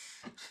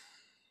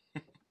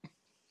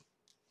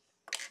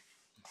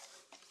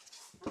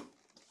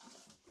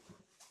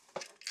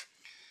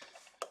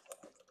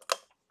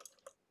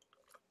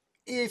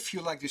 If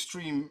you like this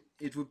stream,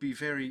 it would be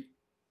very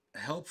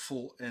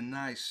helpful and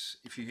nice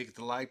if you hit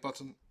the like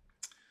button.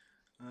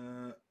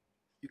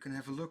 You can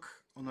have a look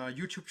on our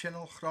YouTube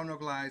channel,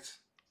 Chronoglide.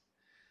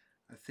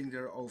 I think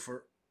there are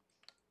over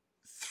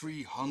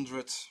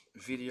 300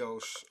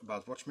 videos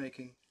about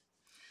watchmaking.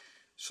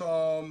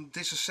 Some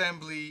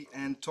disassembly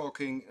and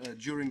talking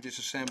during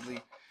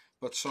disassembly,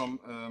 but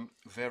some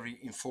very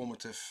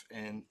informative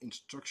and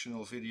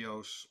instructional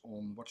videos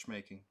on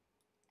watchmaking.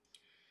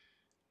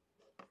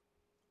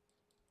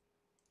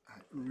 I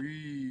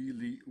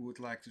really would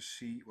like to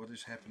see what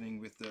is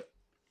happening with the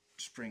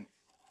spring.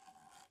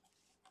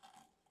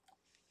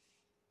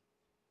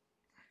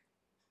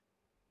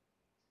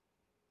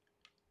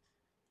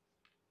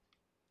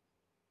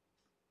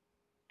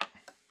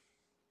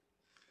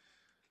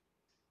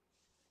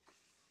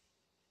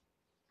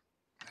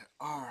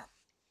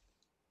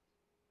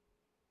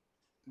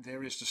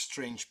 There is the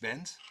strange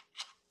bend.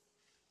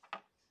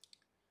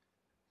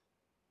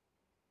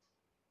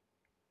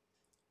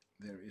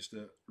 There is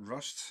the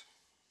rust.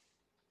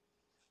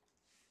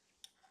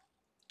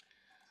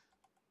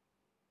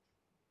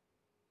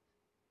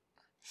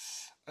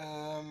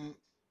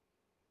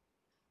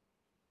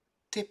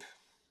 Tip.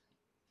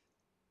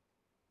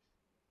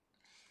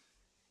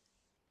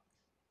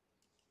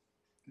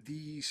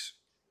 These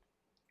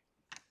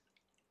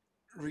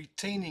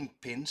retaining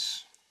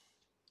pins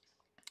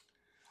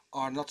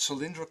are not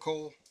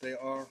cylindrical, they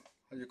are,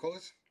 how do you call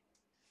it?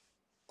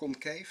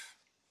 Concave.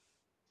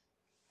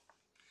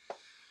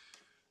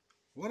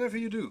 Whatever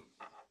you do.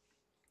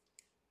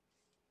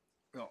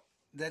 Well,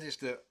 that is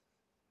the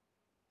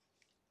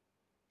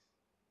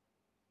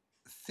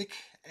thick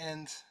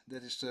end,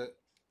 that is the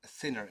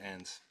thinner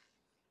end.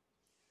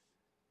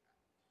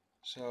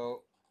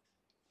 So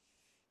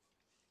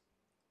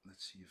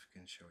let's see if I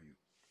can show you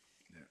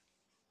there.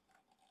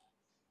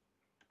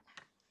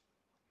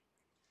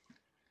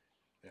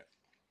 There.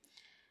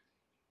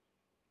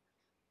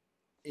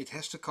 It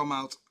has to come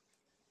out,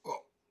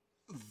 well,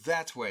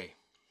 that way.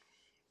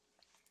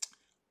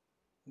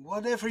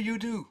 Whatever you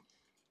do,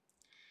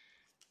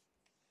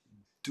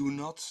 do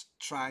not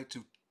try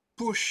to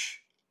push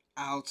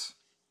out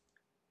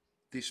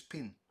this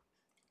pin,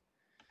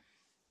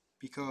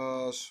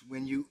 because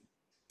when you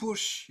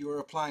push, you're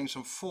applying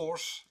some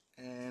force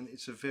and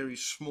it's a very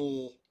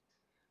small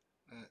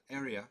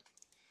area.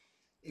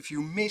 If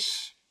you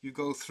miss, you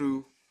go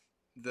through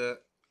the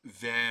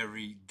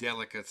very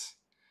delicate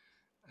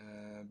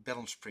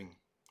balance spring.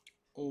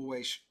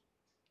 Always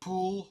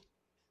pull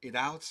it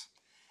out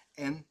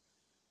and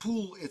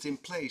pull it in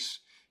place,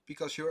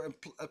 because you're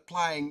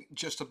applying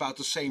just about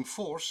the same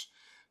force,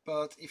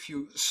 but if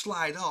you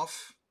slide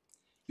off,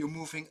 you're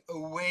moving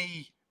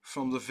away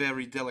from the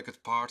very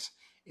delicate part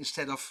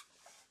instead of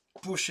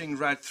pushing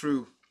right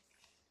through.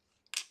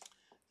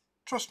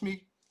 Trust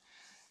me,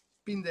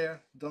 been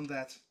there, done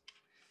that.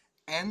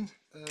 And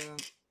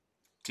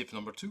tip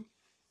number 2,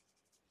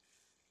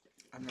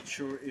 I'm not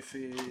sure if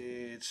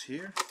it's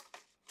here,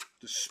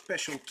 the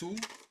special tool.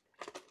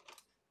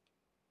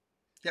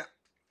 Yeah,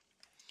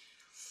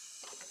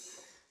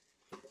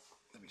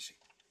 let me see,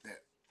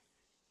 there.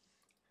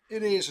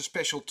 It is a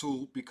special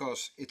tool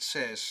because it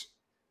says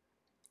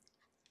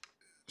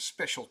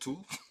special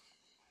tool.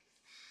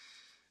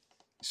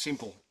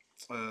 Simple.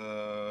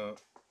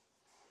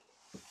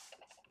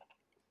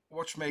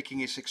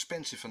 Watchmaking is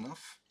expensive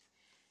enough.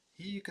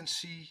 Here you can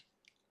see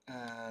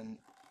an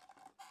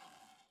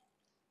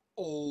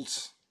old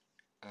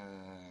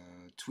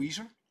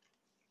tweezer,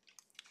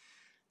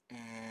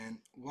 and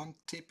one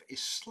tip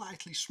is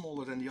slightly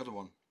smaller than the other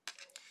one.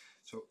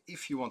 So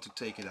if you want to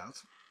take it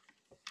out,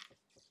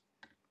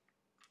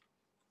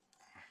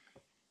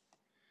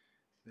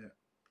 there,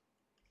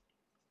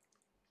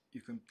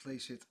 you can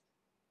place it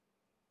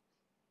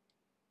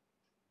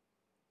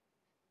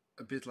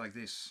a bit like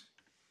this.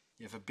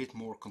 You have a bit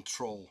more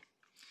control.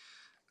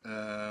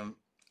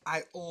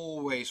 I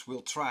always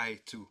will try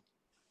to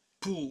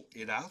pull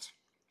it out,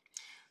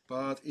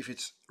 but if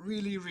it's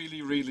really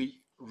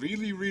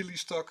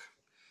stuck,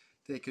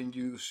 they can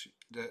use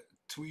the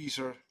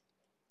tweezer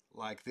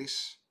like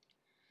this.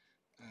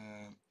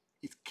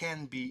 It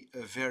can be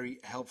a very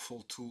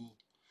helpful tool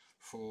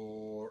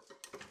for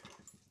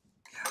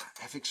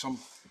having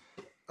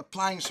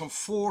applying some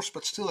force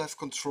but still have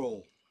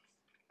control.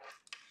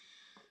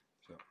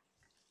 So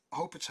I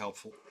hope it's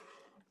helpful.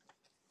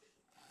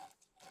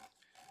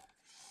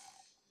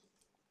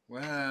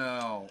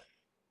 Well,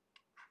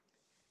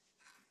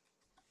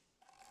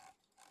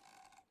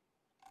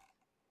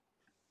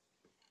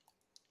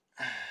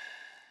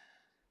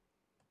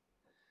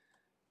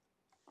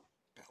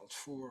 belt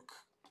fork.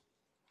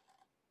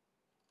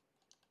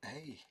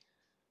 Hey,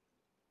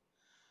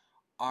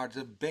 are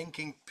the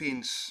banking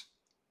pins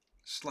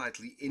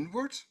slightly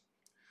inward,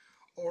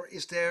 or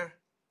is there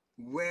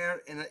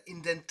wear and an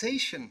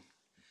indentation?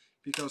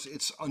 Because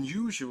it's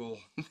unusual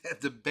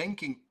that the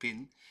banking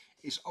pin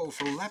is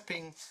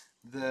overlapping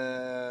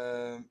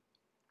the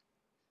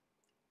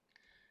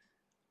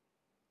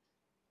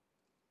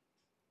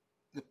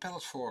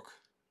pallet fork,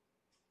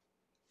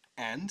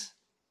 and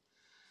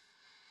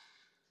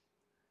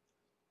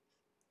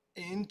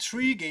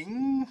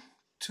intriguing,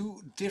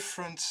 two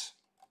different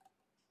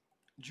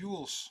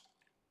jewels.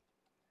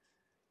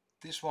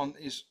 This one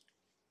is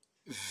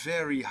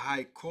very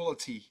high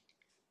quality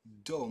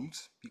domed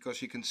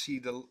because you can see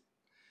the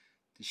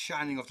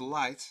shining of the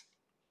light.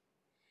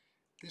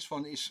 This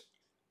one is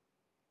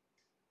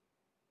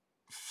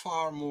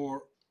far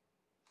more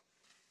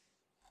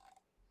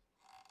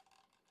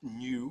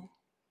new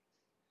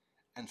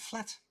and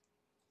flat.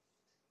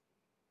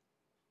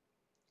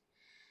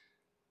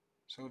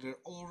 So there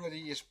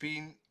already has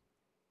been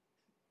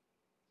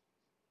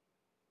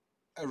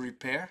a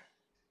repair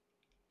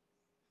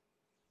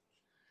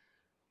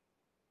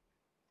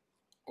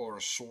or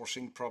a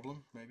sourcing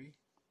problem maybe,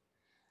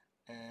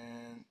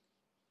 and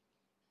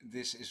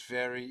this is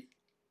very,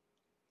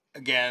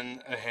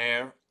 again, a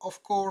hair,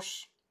 of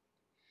course.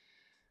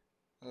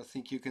 I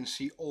think you can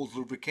see old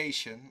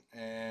lubrication,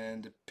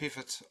 and the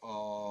pivot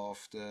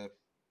of the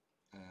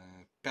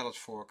pallet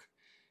fork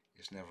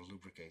is never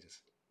lubricated.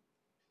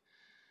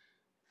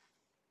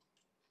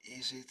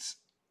 Is it?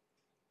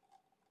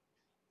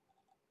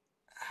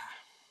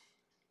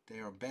 They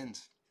are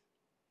bent.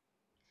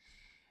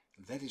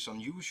 That is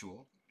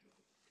unusual,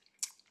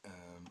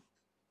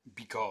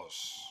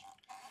 because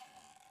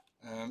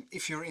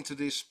if you're into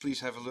this, please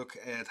have a look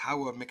at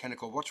how a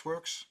mechanical watch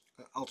works.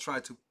 I'll try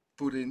to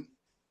put in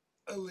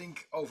a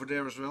link over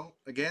there as well.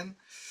 Again,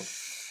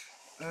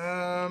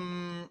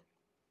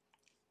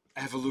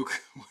 have a look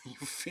when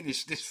you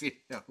finish this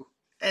video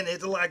and hit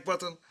the like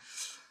button.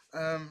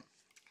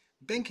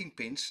 Banking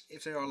pins,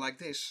 if they are like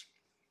this,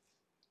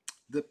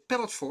 the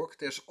pallet fork,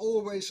 there's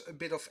always a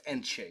bit of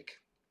end shake,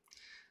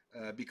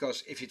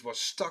 because if it was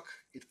stuck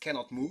it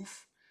cannot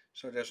move,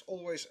 so there's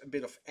always a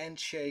bit of end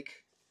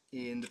shake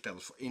in the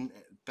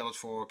pallet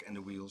fork and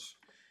the wheels,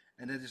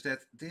 and that is that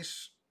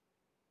this,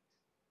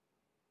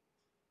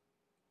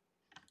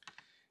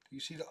 you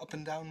see the up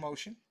and down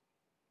motion?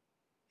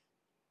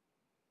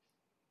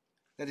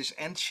 That is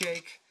end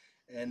shake,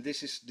 and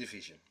this is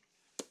division.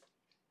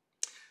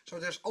 So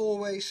there's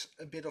always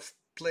a bit of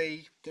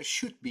play. There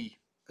should be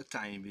a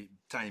tiny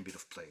bit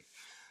of play.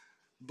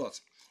 But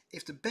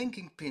if the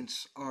banking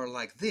pins are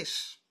like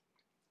this,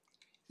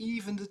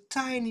 even the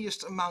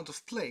tiniest amount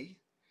of play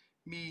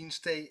means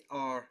they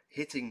are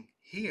hitting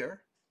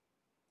here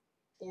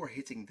or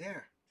hitting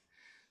there.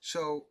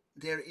 So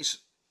there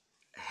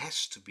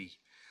has to be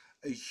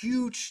a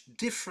huge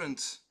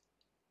difference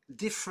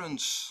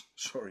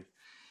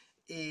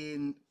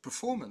in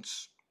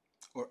performance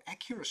or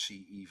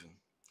accuracy, even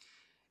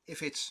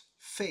if it's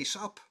face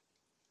up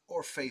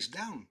or face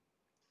down.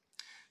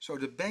 So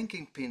the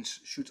banking pins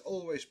should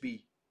always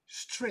be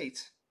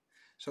straight,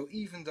 so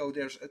even though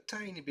there's a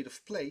tiny bit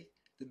of play,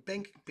 the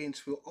banking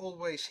pins will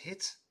always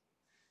hit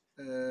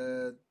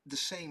the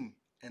same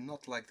and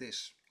not like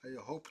this. I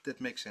hope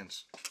that makes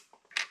sense.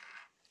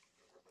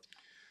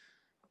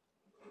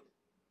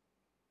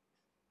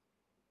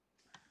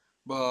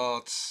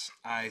 But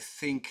I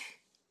think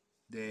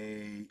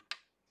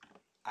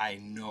I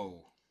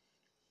know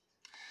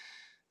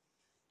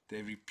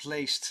they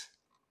replaced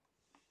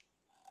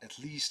at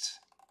least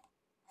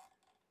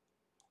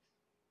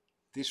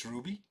this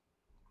ruby,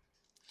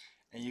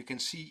 and you can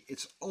see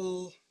it's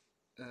all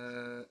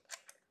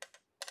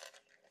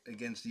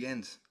against the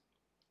end.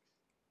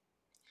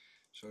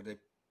 So they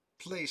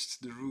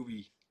placed the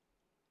ruby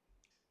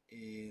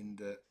in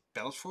the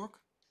pallet fork,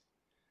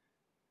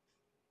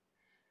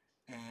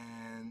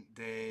 and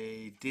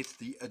they did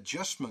the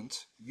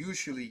adjustment.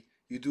 Usually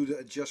you do the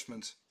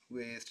adjustment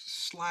with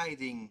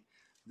sliding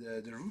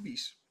the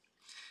rubies,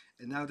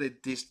 and now they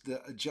did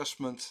the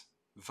adjustment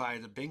via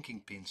the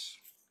banking pins.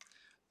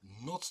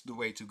 Not the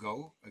way to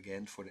go,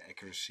 again, for the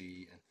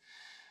accuracy,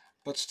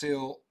 but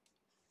still,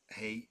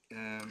 hey,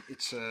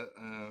 it's a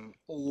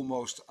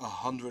almost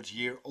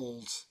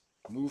 100-year-old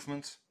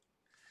movement,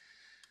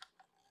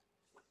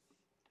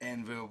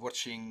 and we're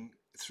watching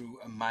through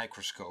a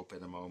microscope at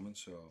the moment,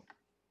 so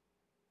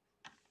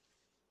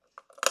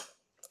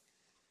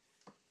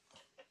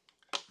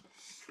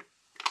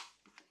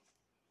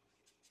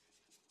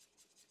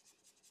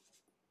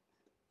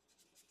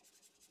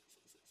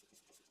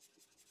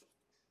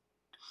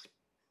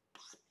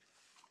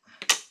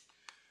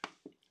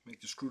make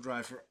the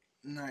screwdriver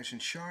nice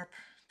and sharp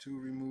to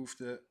remove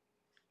the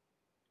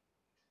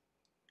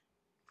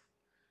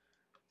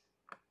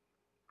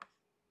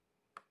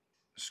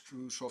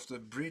screws of the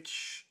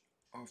bridge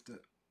of the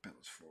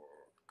pallet fork.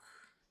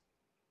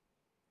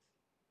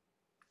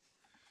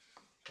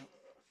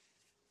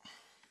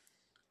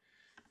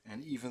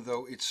 And even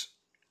though it's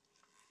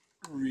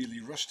really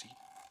rusty,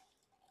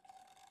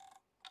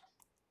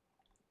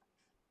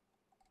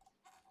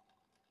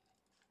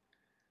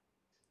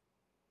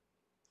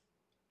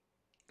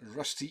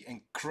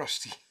 and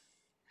crusty,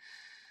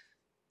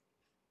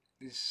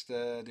 this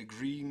the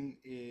green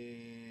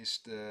is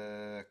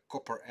the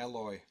copper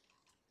alloy,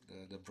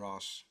 the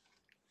brass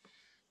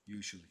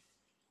usually.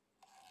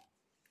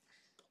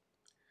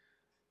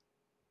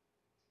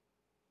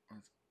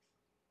 But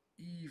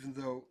even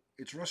though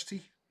it's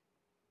rusty,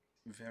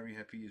 I'm very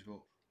happy as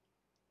well.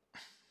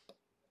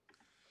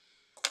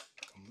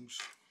 come loose.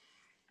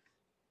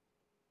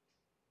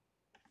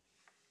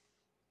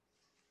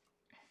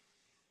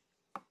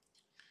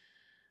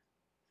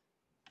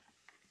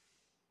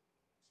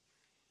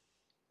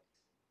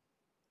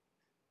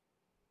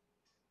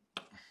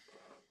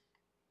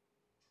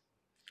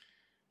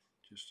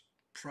 Just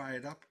pry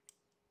it up.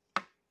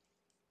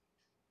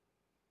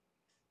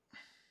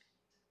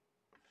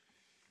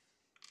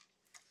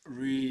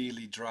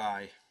 Really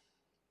dry.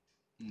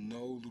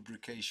 No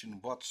lubrication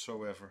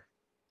whatsoever.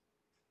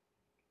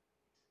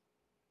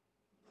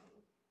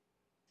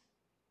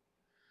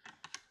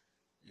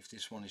 If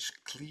this one is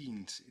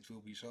cleaned, it will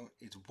be so.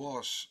 It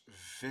was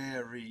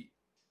very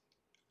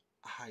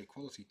high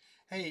quality.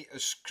 Hey, a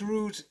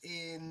screwed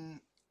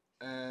in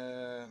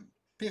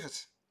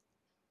pivot.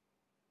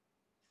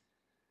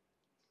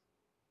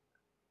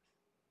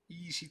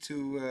 Easy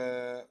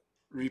to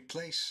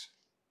replace.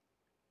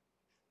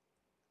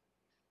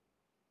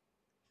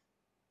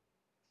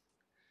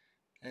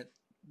 And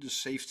the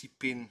safety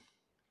pin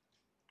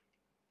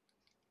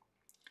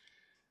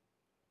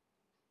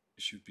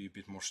should be a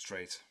bit more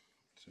straight.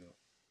 So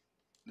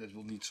that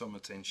will need some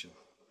attention.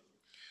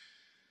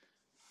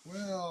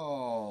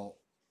 Well,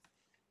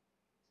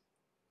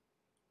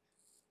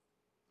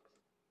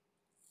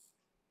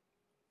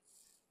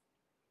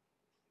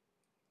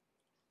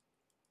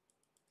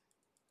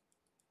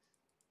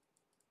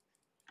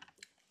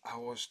 I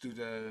always do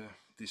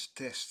this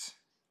test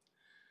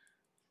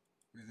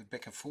with a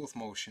back and forth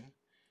motion,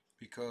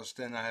 because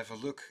then I have a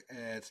look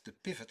at the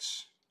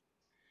pivots,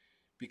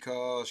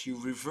 because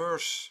you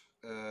reverse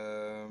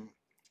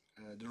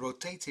the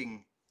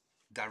rotating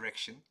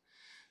direction.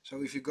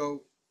 So if you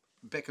go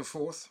back and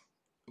forth,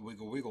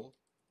 wiggle wiggle,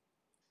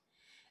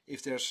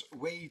 if there's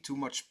way too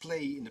much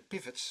play in the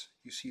pivots,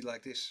 you see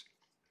like this.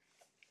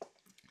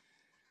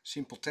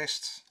 Simple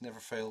test, never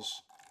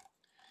fails.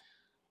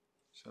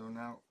 So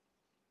now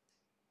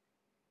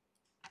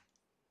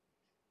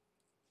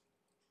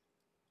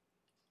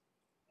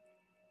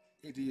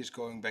it is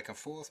going back and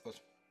forth, but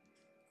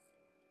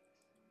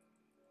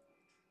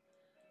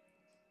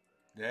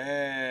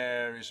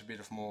there is a bit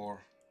of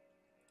more.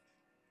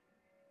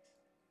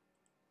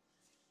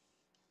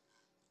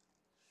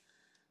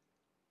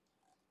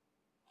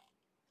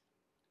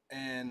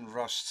 And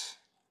rust.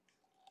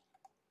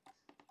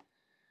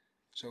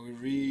 So we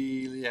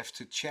really have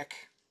to check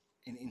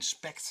and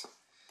inspect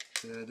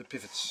the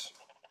pivots.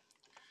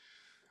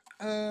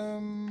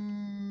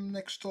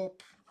 Next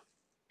stop,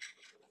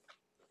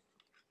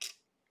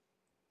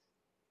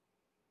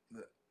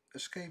 the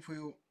escape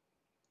wheel.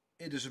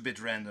 It is a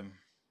bit random,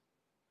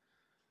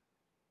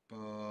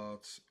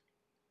 but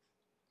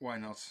why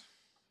not?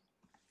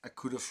 I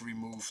could have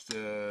removed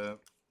the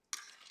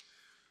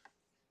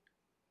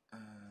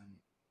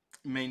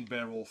main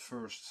barrel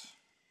first.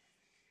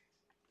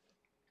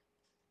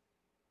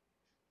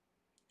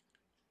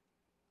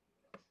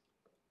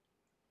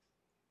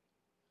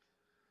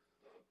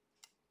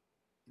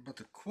 But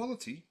the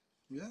quality,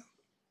 yeah.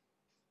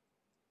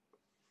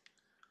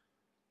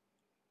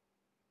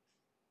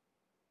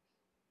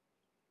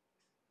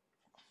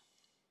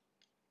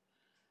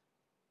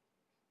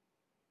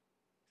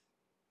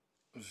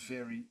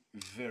 Very,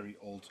 very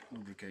old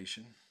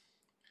lubrication.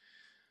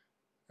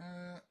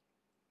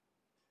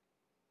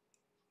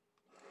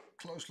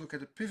 Close look at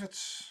the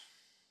pivots.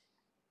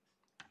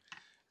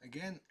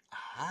 Again,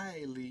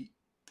 highly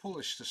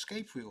polished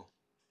escape wheel.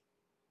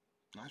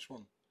 Nice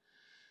one.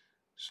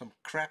 Some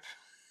crap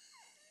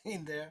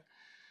in there.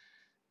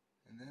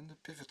 And then the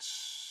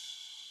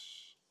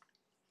pivots.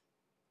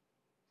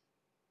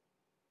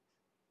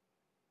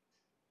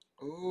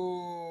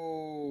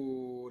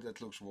 Oh, that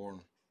looks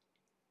worn.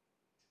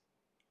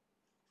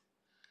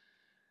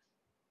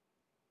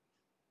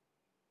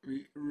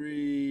 We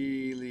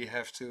really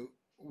have to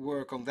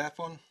work on that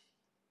one.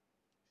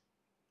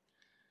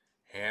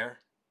 Hair,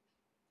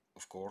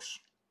 of course.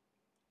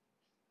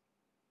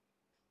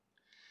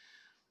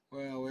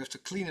 Well, we have to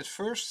clean it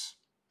first,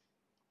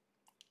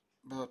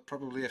 but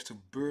probably have to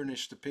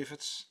burnish the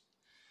pivots,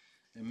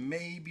 and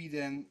maybe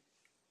then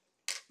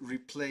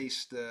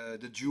replace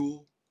the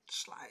jewel,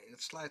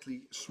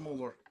 slightly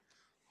smaller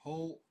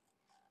hole,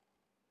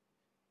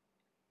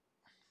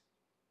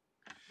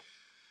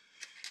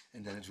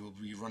 and then it will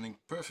be running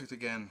perfect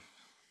again.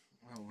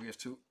 Well, we have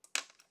to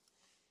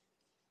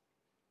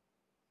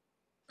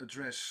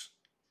address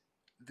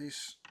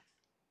this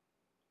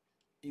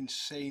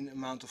insane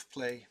amount of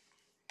play.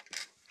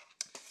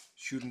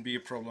 Shouldn't be a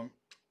problem.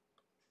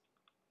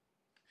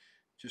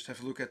 Just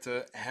have a look at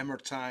the hammer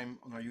time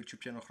on our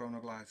YouTube channel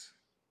Chronoglide.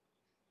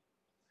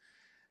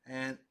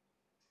 And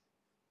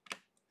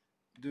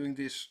doing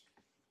this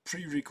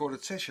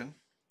pre-recorded session,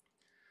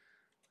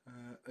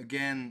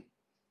 again,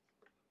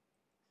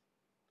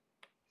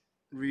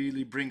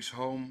 really brings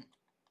home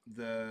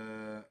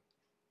the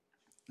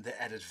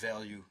added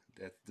value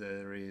that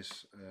there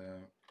is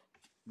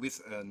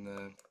with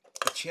a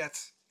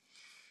chat,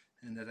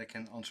 and that I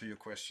can answer your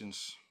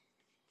questions.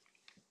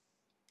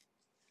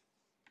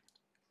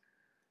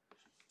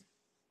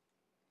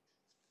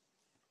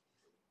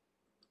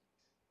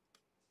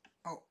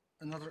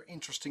 another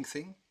interesting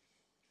thing.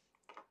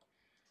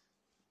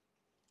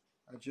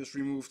 I just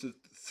removed the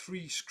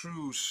 3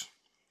 screws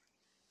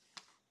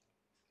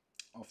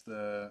of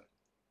the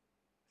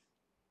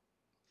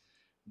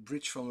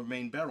bridge from the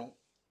main barrel,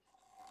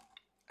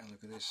 and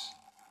look at this.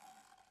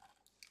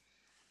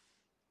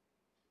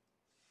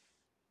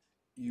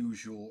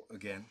 Usual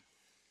again.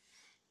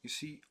 You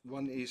see,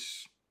 one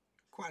is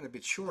quite a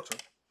bit shorter,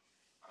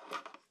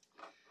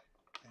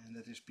 and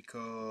that is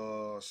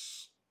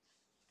because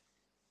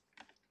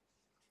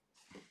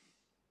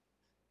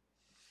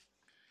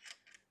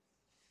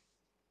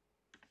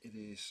it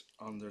is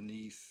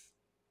underneath.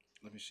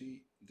 Let me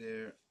see,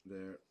 there,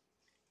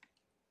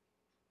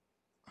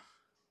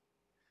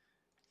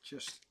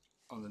 just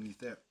underneath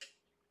there.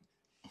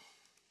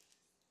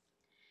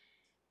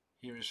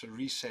 Here is a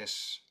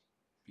recess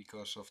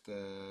because of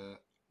the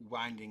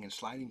winding and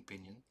sliding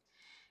pinion,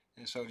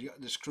 and so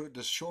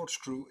the short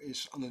screw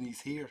is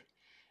underneath here,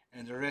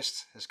 and the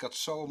rest has got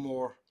so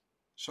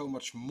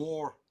much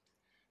more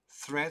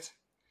thread.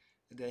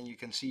 And then you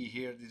can see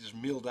here this is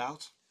milled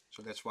out,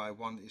 so that's why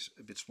one is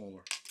a bit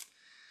smaller.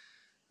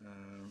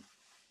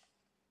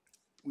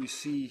 We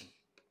see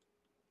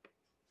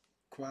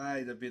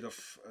quite a bit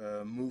of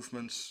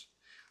movements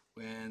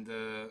when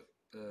the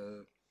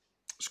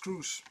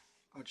screws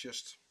are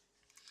just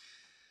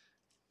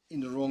in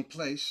the wrong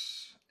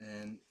place,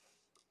 and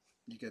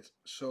you get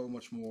so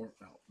much more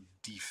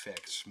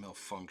defects,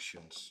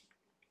 malfunctions.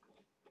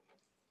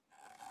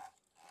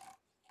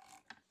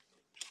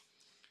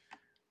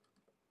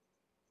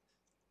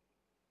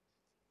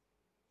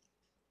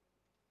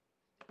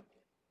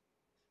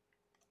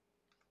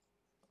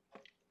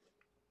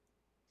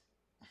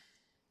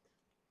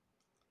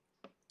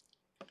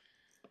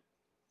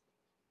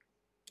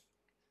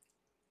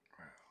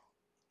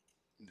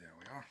 There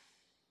we are.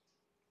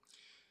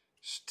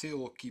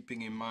 Still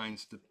keeping in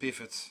mind the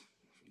pivot,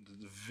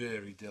 the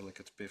very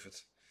delicate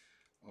pivot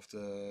of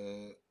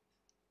the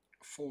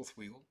 4th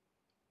wheel.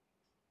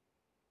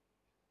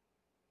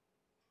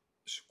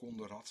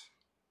 Secondenrad.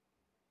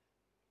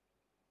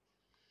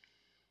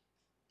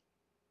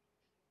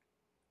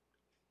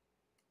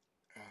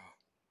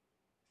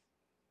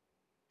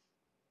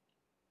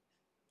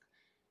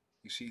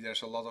 You see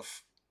there's a lot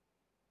of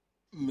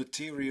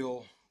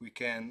material we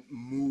can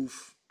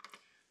move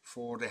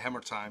for the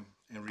hammer time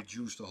and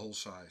reduce the hole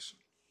size.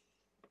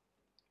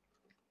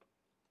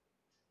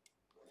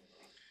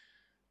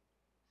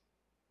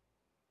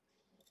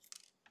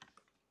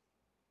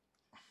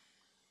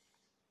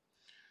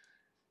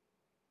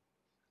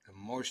 The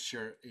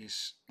moisture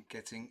is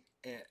getting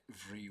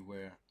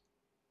everywhere.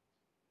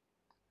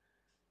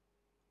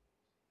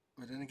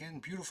 But then again,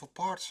 beautiful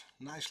part,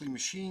 nicely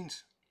machined.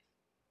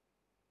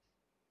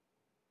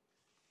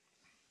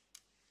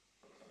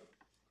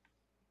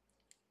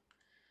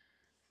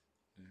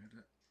 There,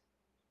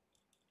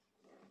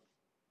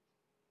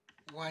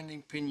 the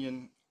winding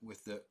pinion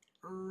with the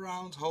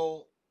round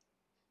hole,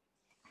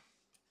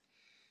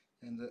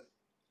 and the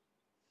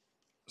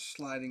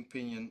sliding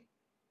pinion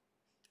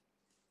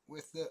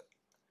with the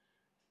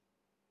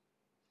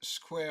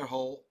square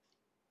hole.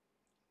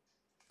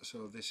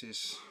 So this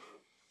is,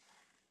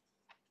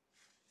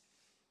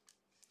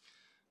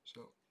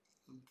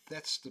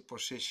 that's the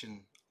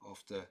position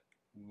of the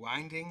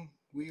winding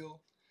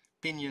wheel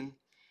pinion,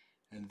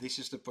 and this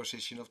is the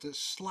position of the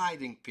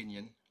sliding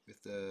pinion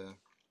with the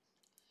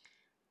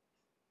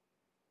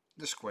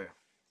square.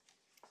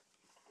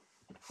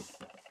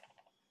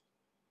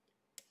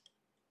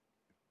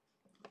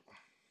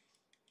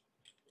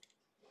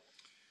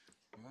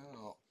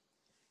 Well,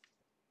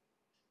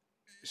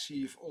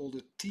 see if all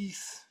the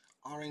teeth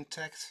are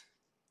intact.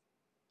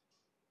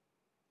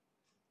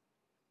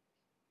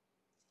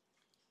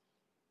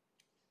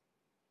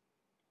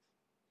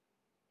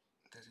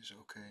 That is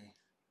okay.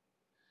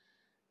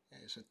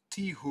 There's a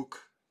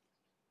T-hook.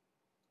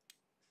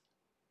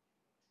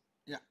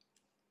 Yeah,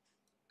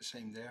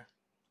 same there.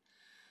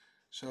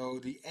 So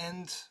the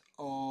end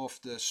of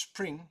the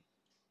spring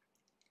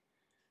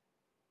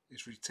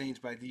is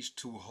retained by these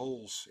 2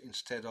 holes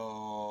instead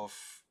of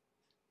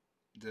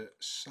the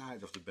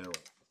side of the barrel.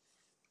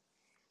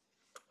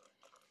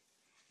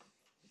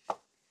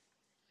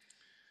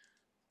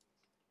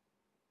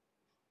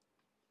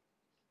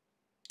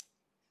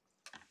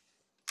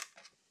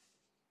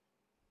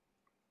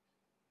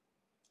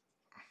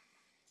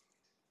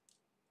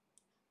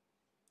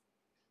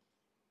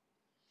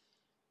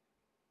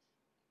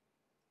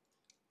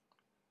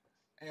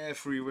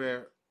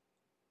 Everywhere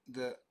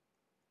the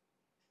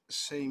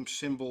same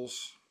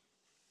symbols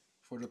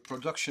for the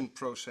production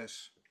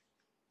process.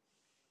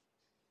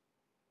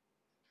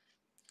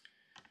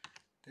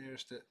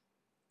 There's the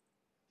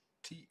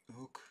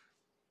T-hook.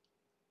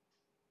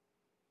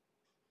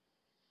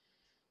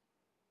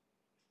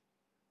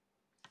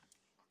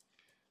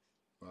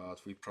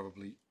 But we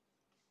probably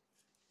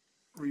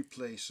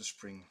replace the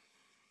spring.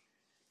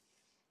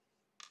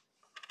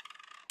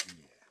 Yeah,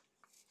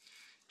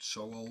 it's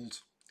so old.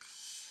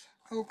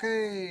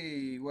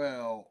 Okay,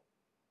 well,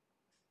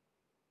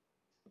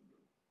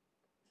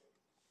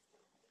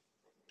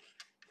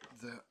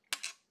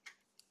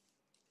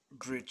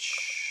 bridge.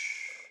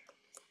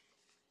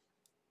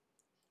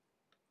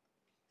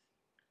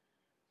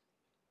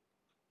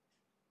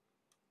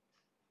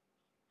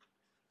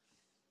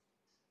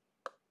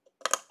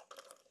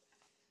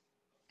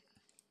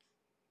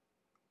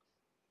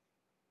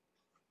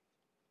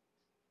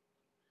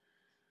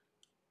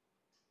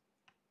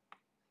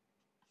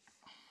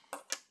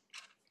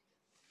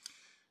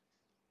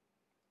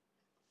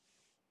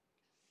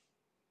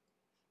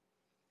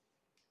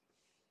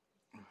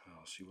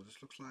 I'll see what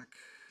this looks like.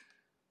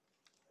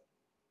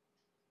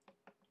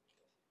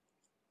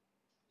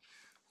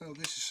 Well,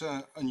 this is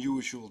an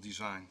unusual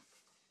design.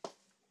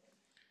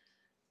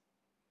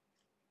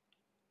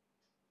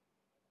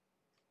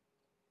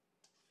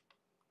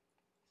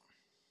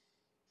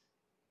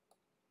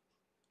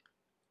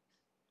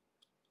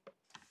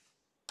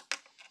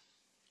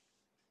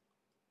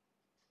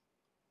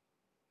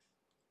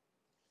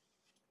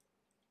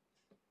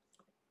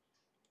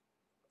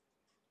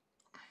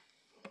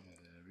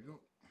 There we go.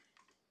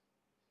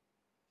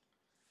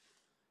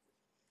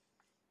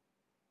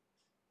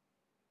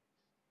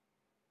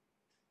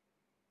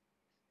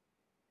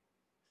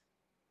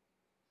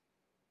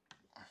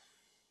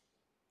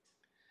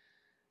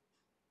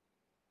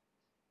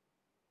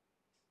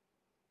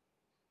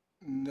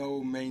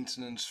 No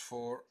maintenance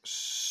for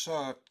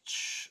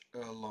such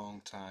a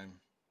long time.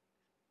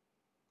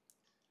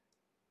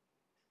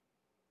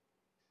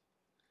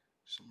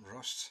 Some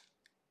rust.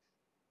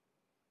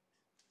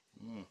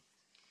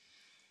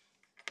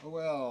 Oh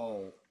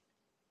well,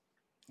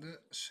 the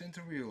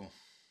center wheel.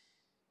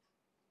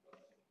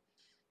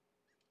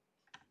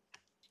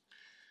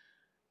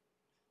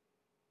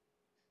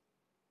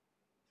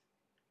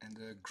 And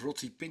the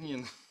grotty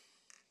pinion.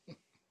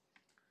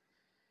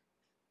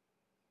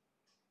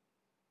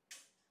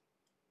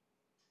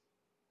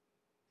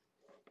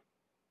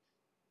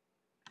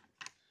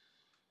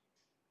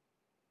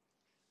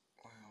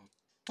 Well,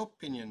 top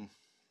pinion,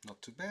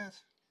 not too bad.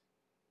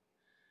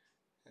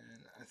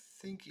 And I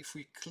think if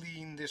we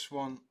clean this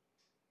one,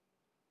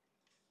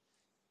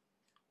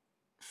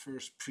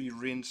 first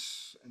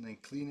pre-rinse and then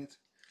clean it.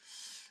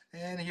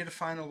 And here the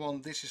final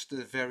one. This is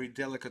the very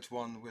delicate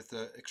one with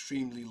the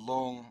extremely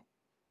long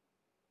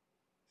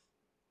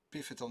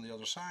pivot on the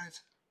other side.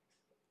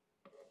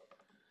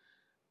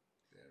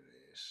 There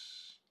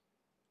is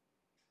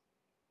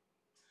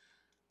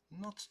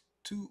not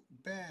too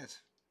bad.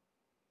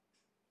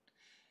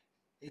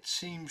 It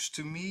seems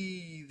to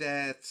me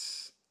that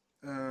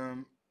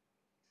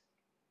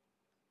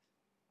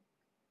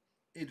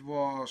it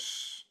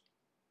was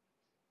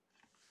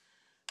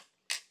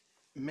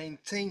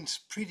maintained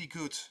pretty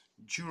good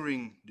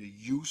during the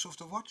use of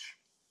the watch.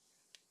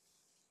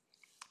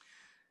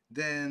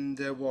 Then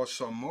there was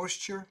some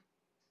moisture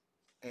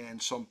and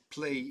some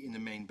play in the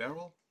main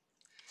barrel,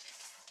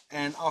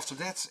 and after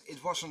that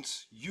it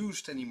wasn't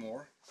used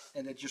anymore,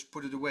 and I just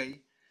put it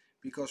away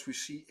because we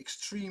see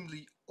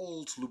extremely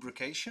old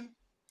lubrication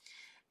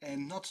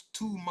and not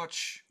too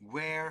much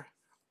wear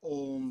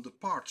on the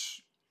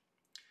parts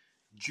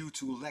due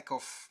to lack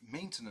of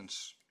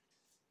maintenance.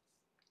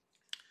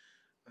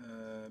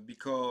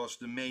 Because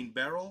the main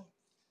barrel,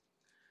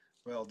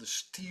 well, the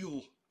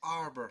steel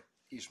arbor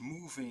is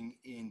moving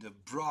in the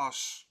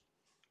brass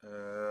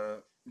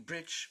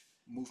bridge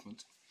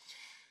movement.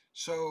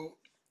 So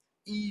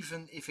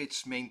even if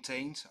it's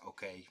maintained,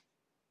 okay,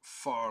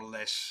 far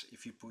less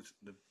if you put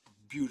the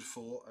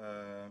beautiful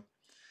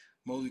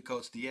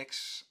Molykote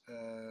DX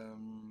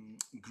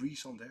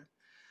grease on there,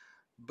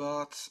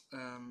 but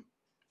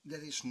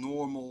that is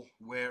normal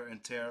wear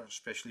and tear,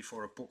 especially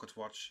for a pocket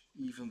watch,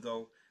 even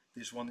though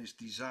this one is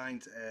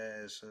designed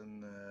as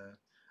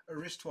a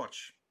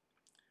wristwatch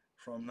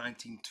from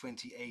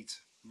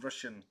 1928,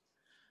 Russian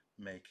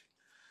make.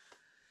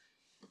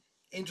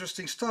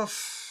 Interesting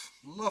stuff,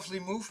 lovely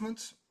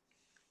movement.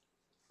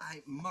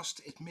 I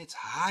must admit,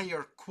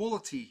 higher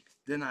quality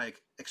than I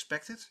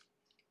expected.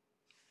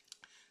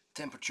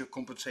 Temperature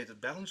compensated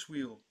balance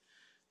wheel,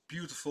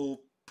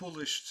 beautiful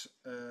polished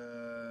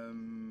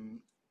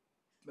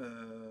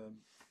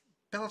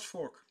pallet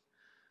fork,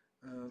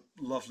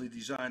 lovely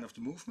design of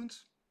the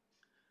movement,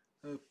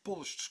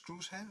 polished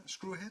screw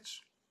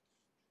heads,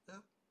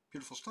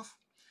 beautiful stuff.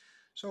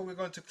 So we're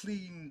going to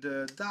clean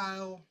the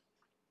dial,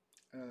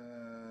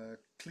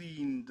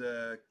 clean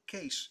the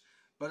case,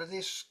 but it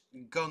is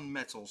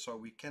gunmetal, so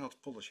we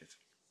cannot polish it.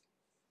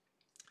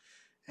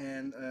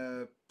 And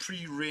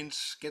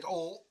pre-rinse, get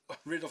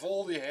rid of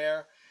all the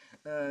hair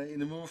in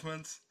the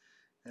movement,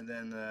 and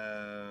then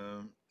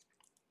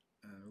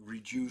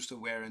reduce the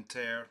wear and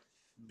tear,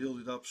 build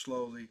it up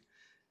slowly,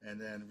 and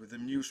then with a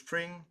new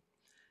spring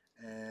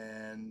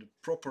and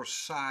proper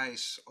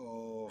size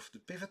of the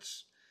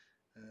pivots,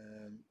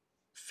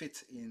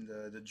 fit in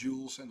the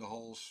jewels and the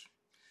holes.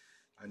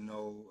 I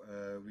know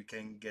we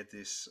can get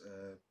this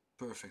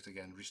perfect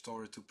again,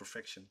 restore it to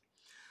perfection.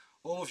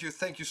 All of you,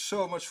 thank you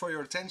so much for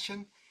your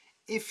attention.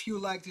 If you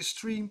like this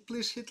stream,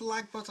 please hit the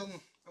like button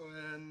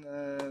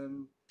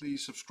and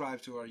please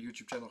subscribe to our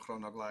YouTube channel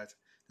Chronoglide.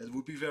 That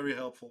would be very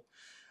helpful.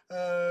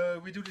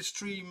 We do the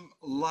stream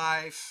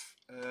live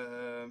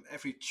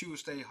every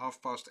Tuesday,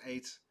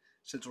 8:30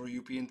 Central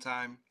European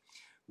Time,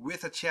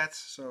 with a chat.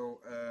 So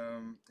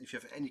if you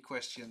have any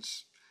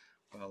questions,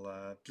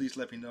 well, please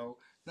let me know.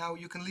 Now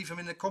you can leave them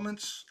in the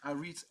comments. I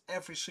read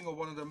every single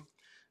one of them,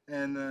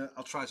 and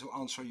I'll try to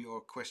answer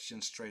your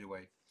questions straight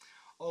away.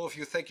 All of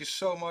you, thank you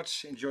so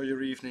much. Enjoy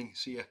your evening.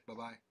 See ya. Bye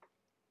bye.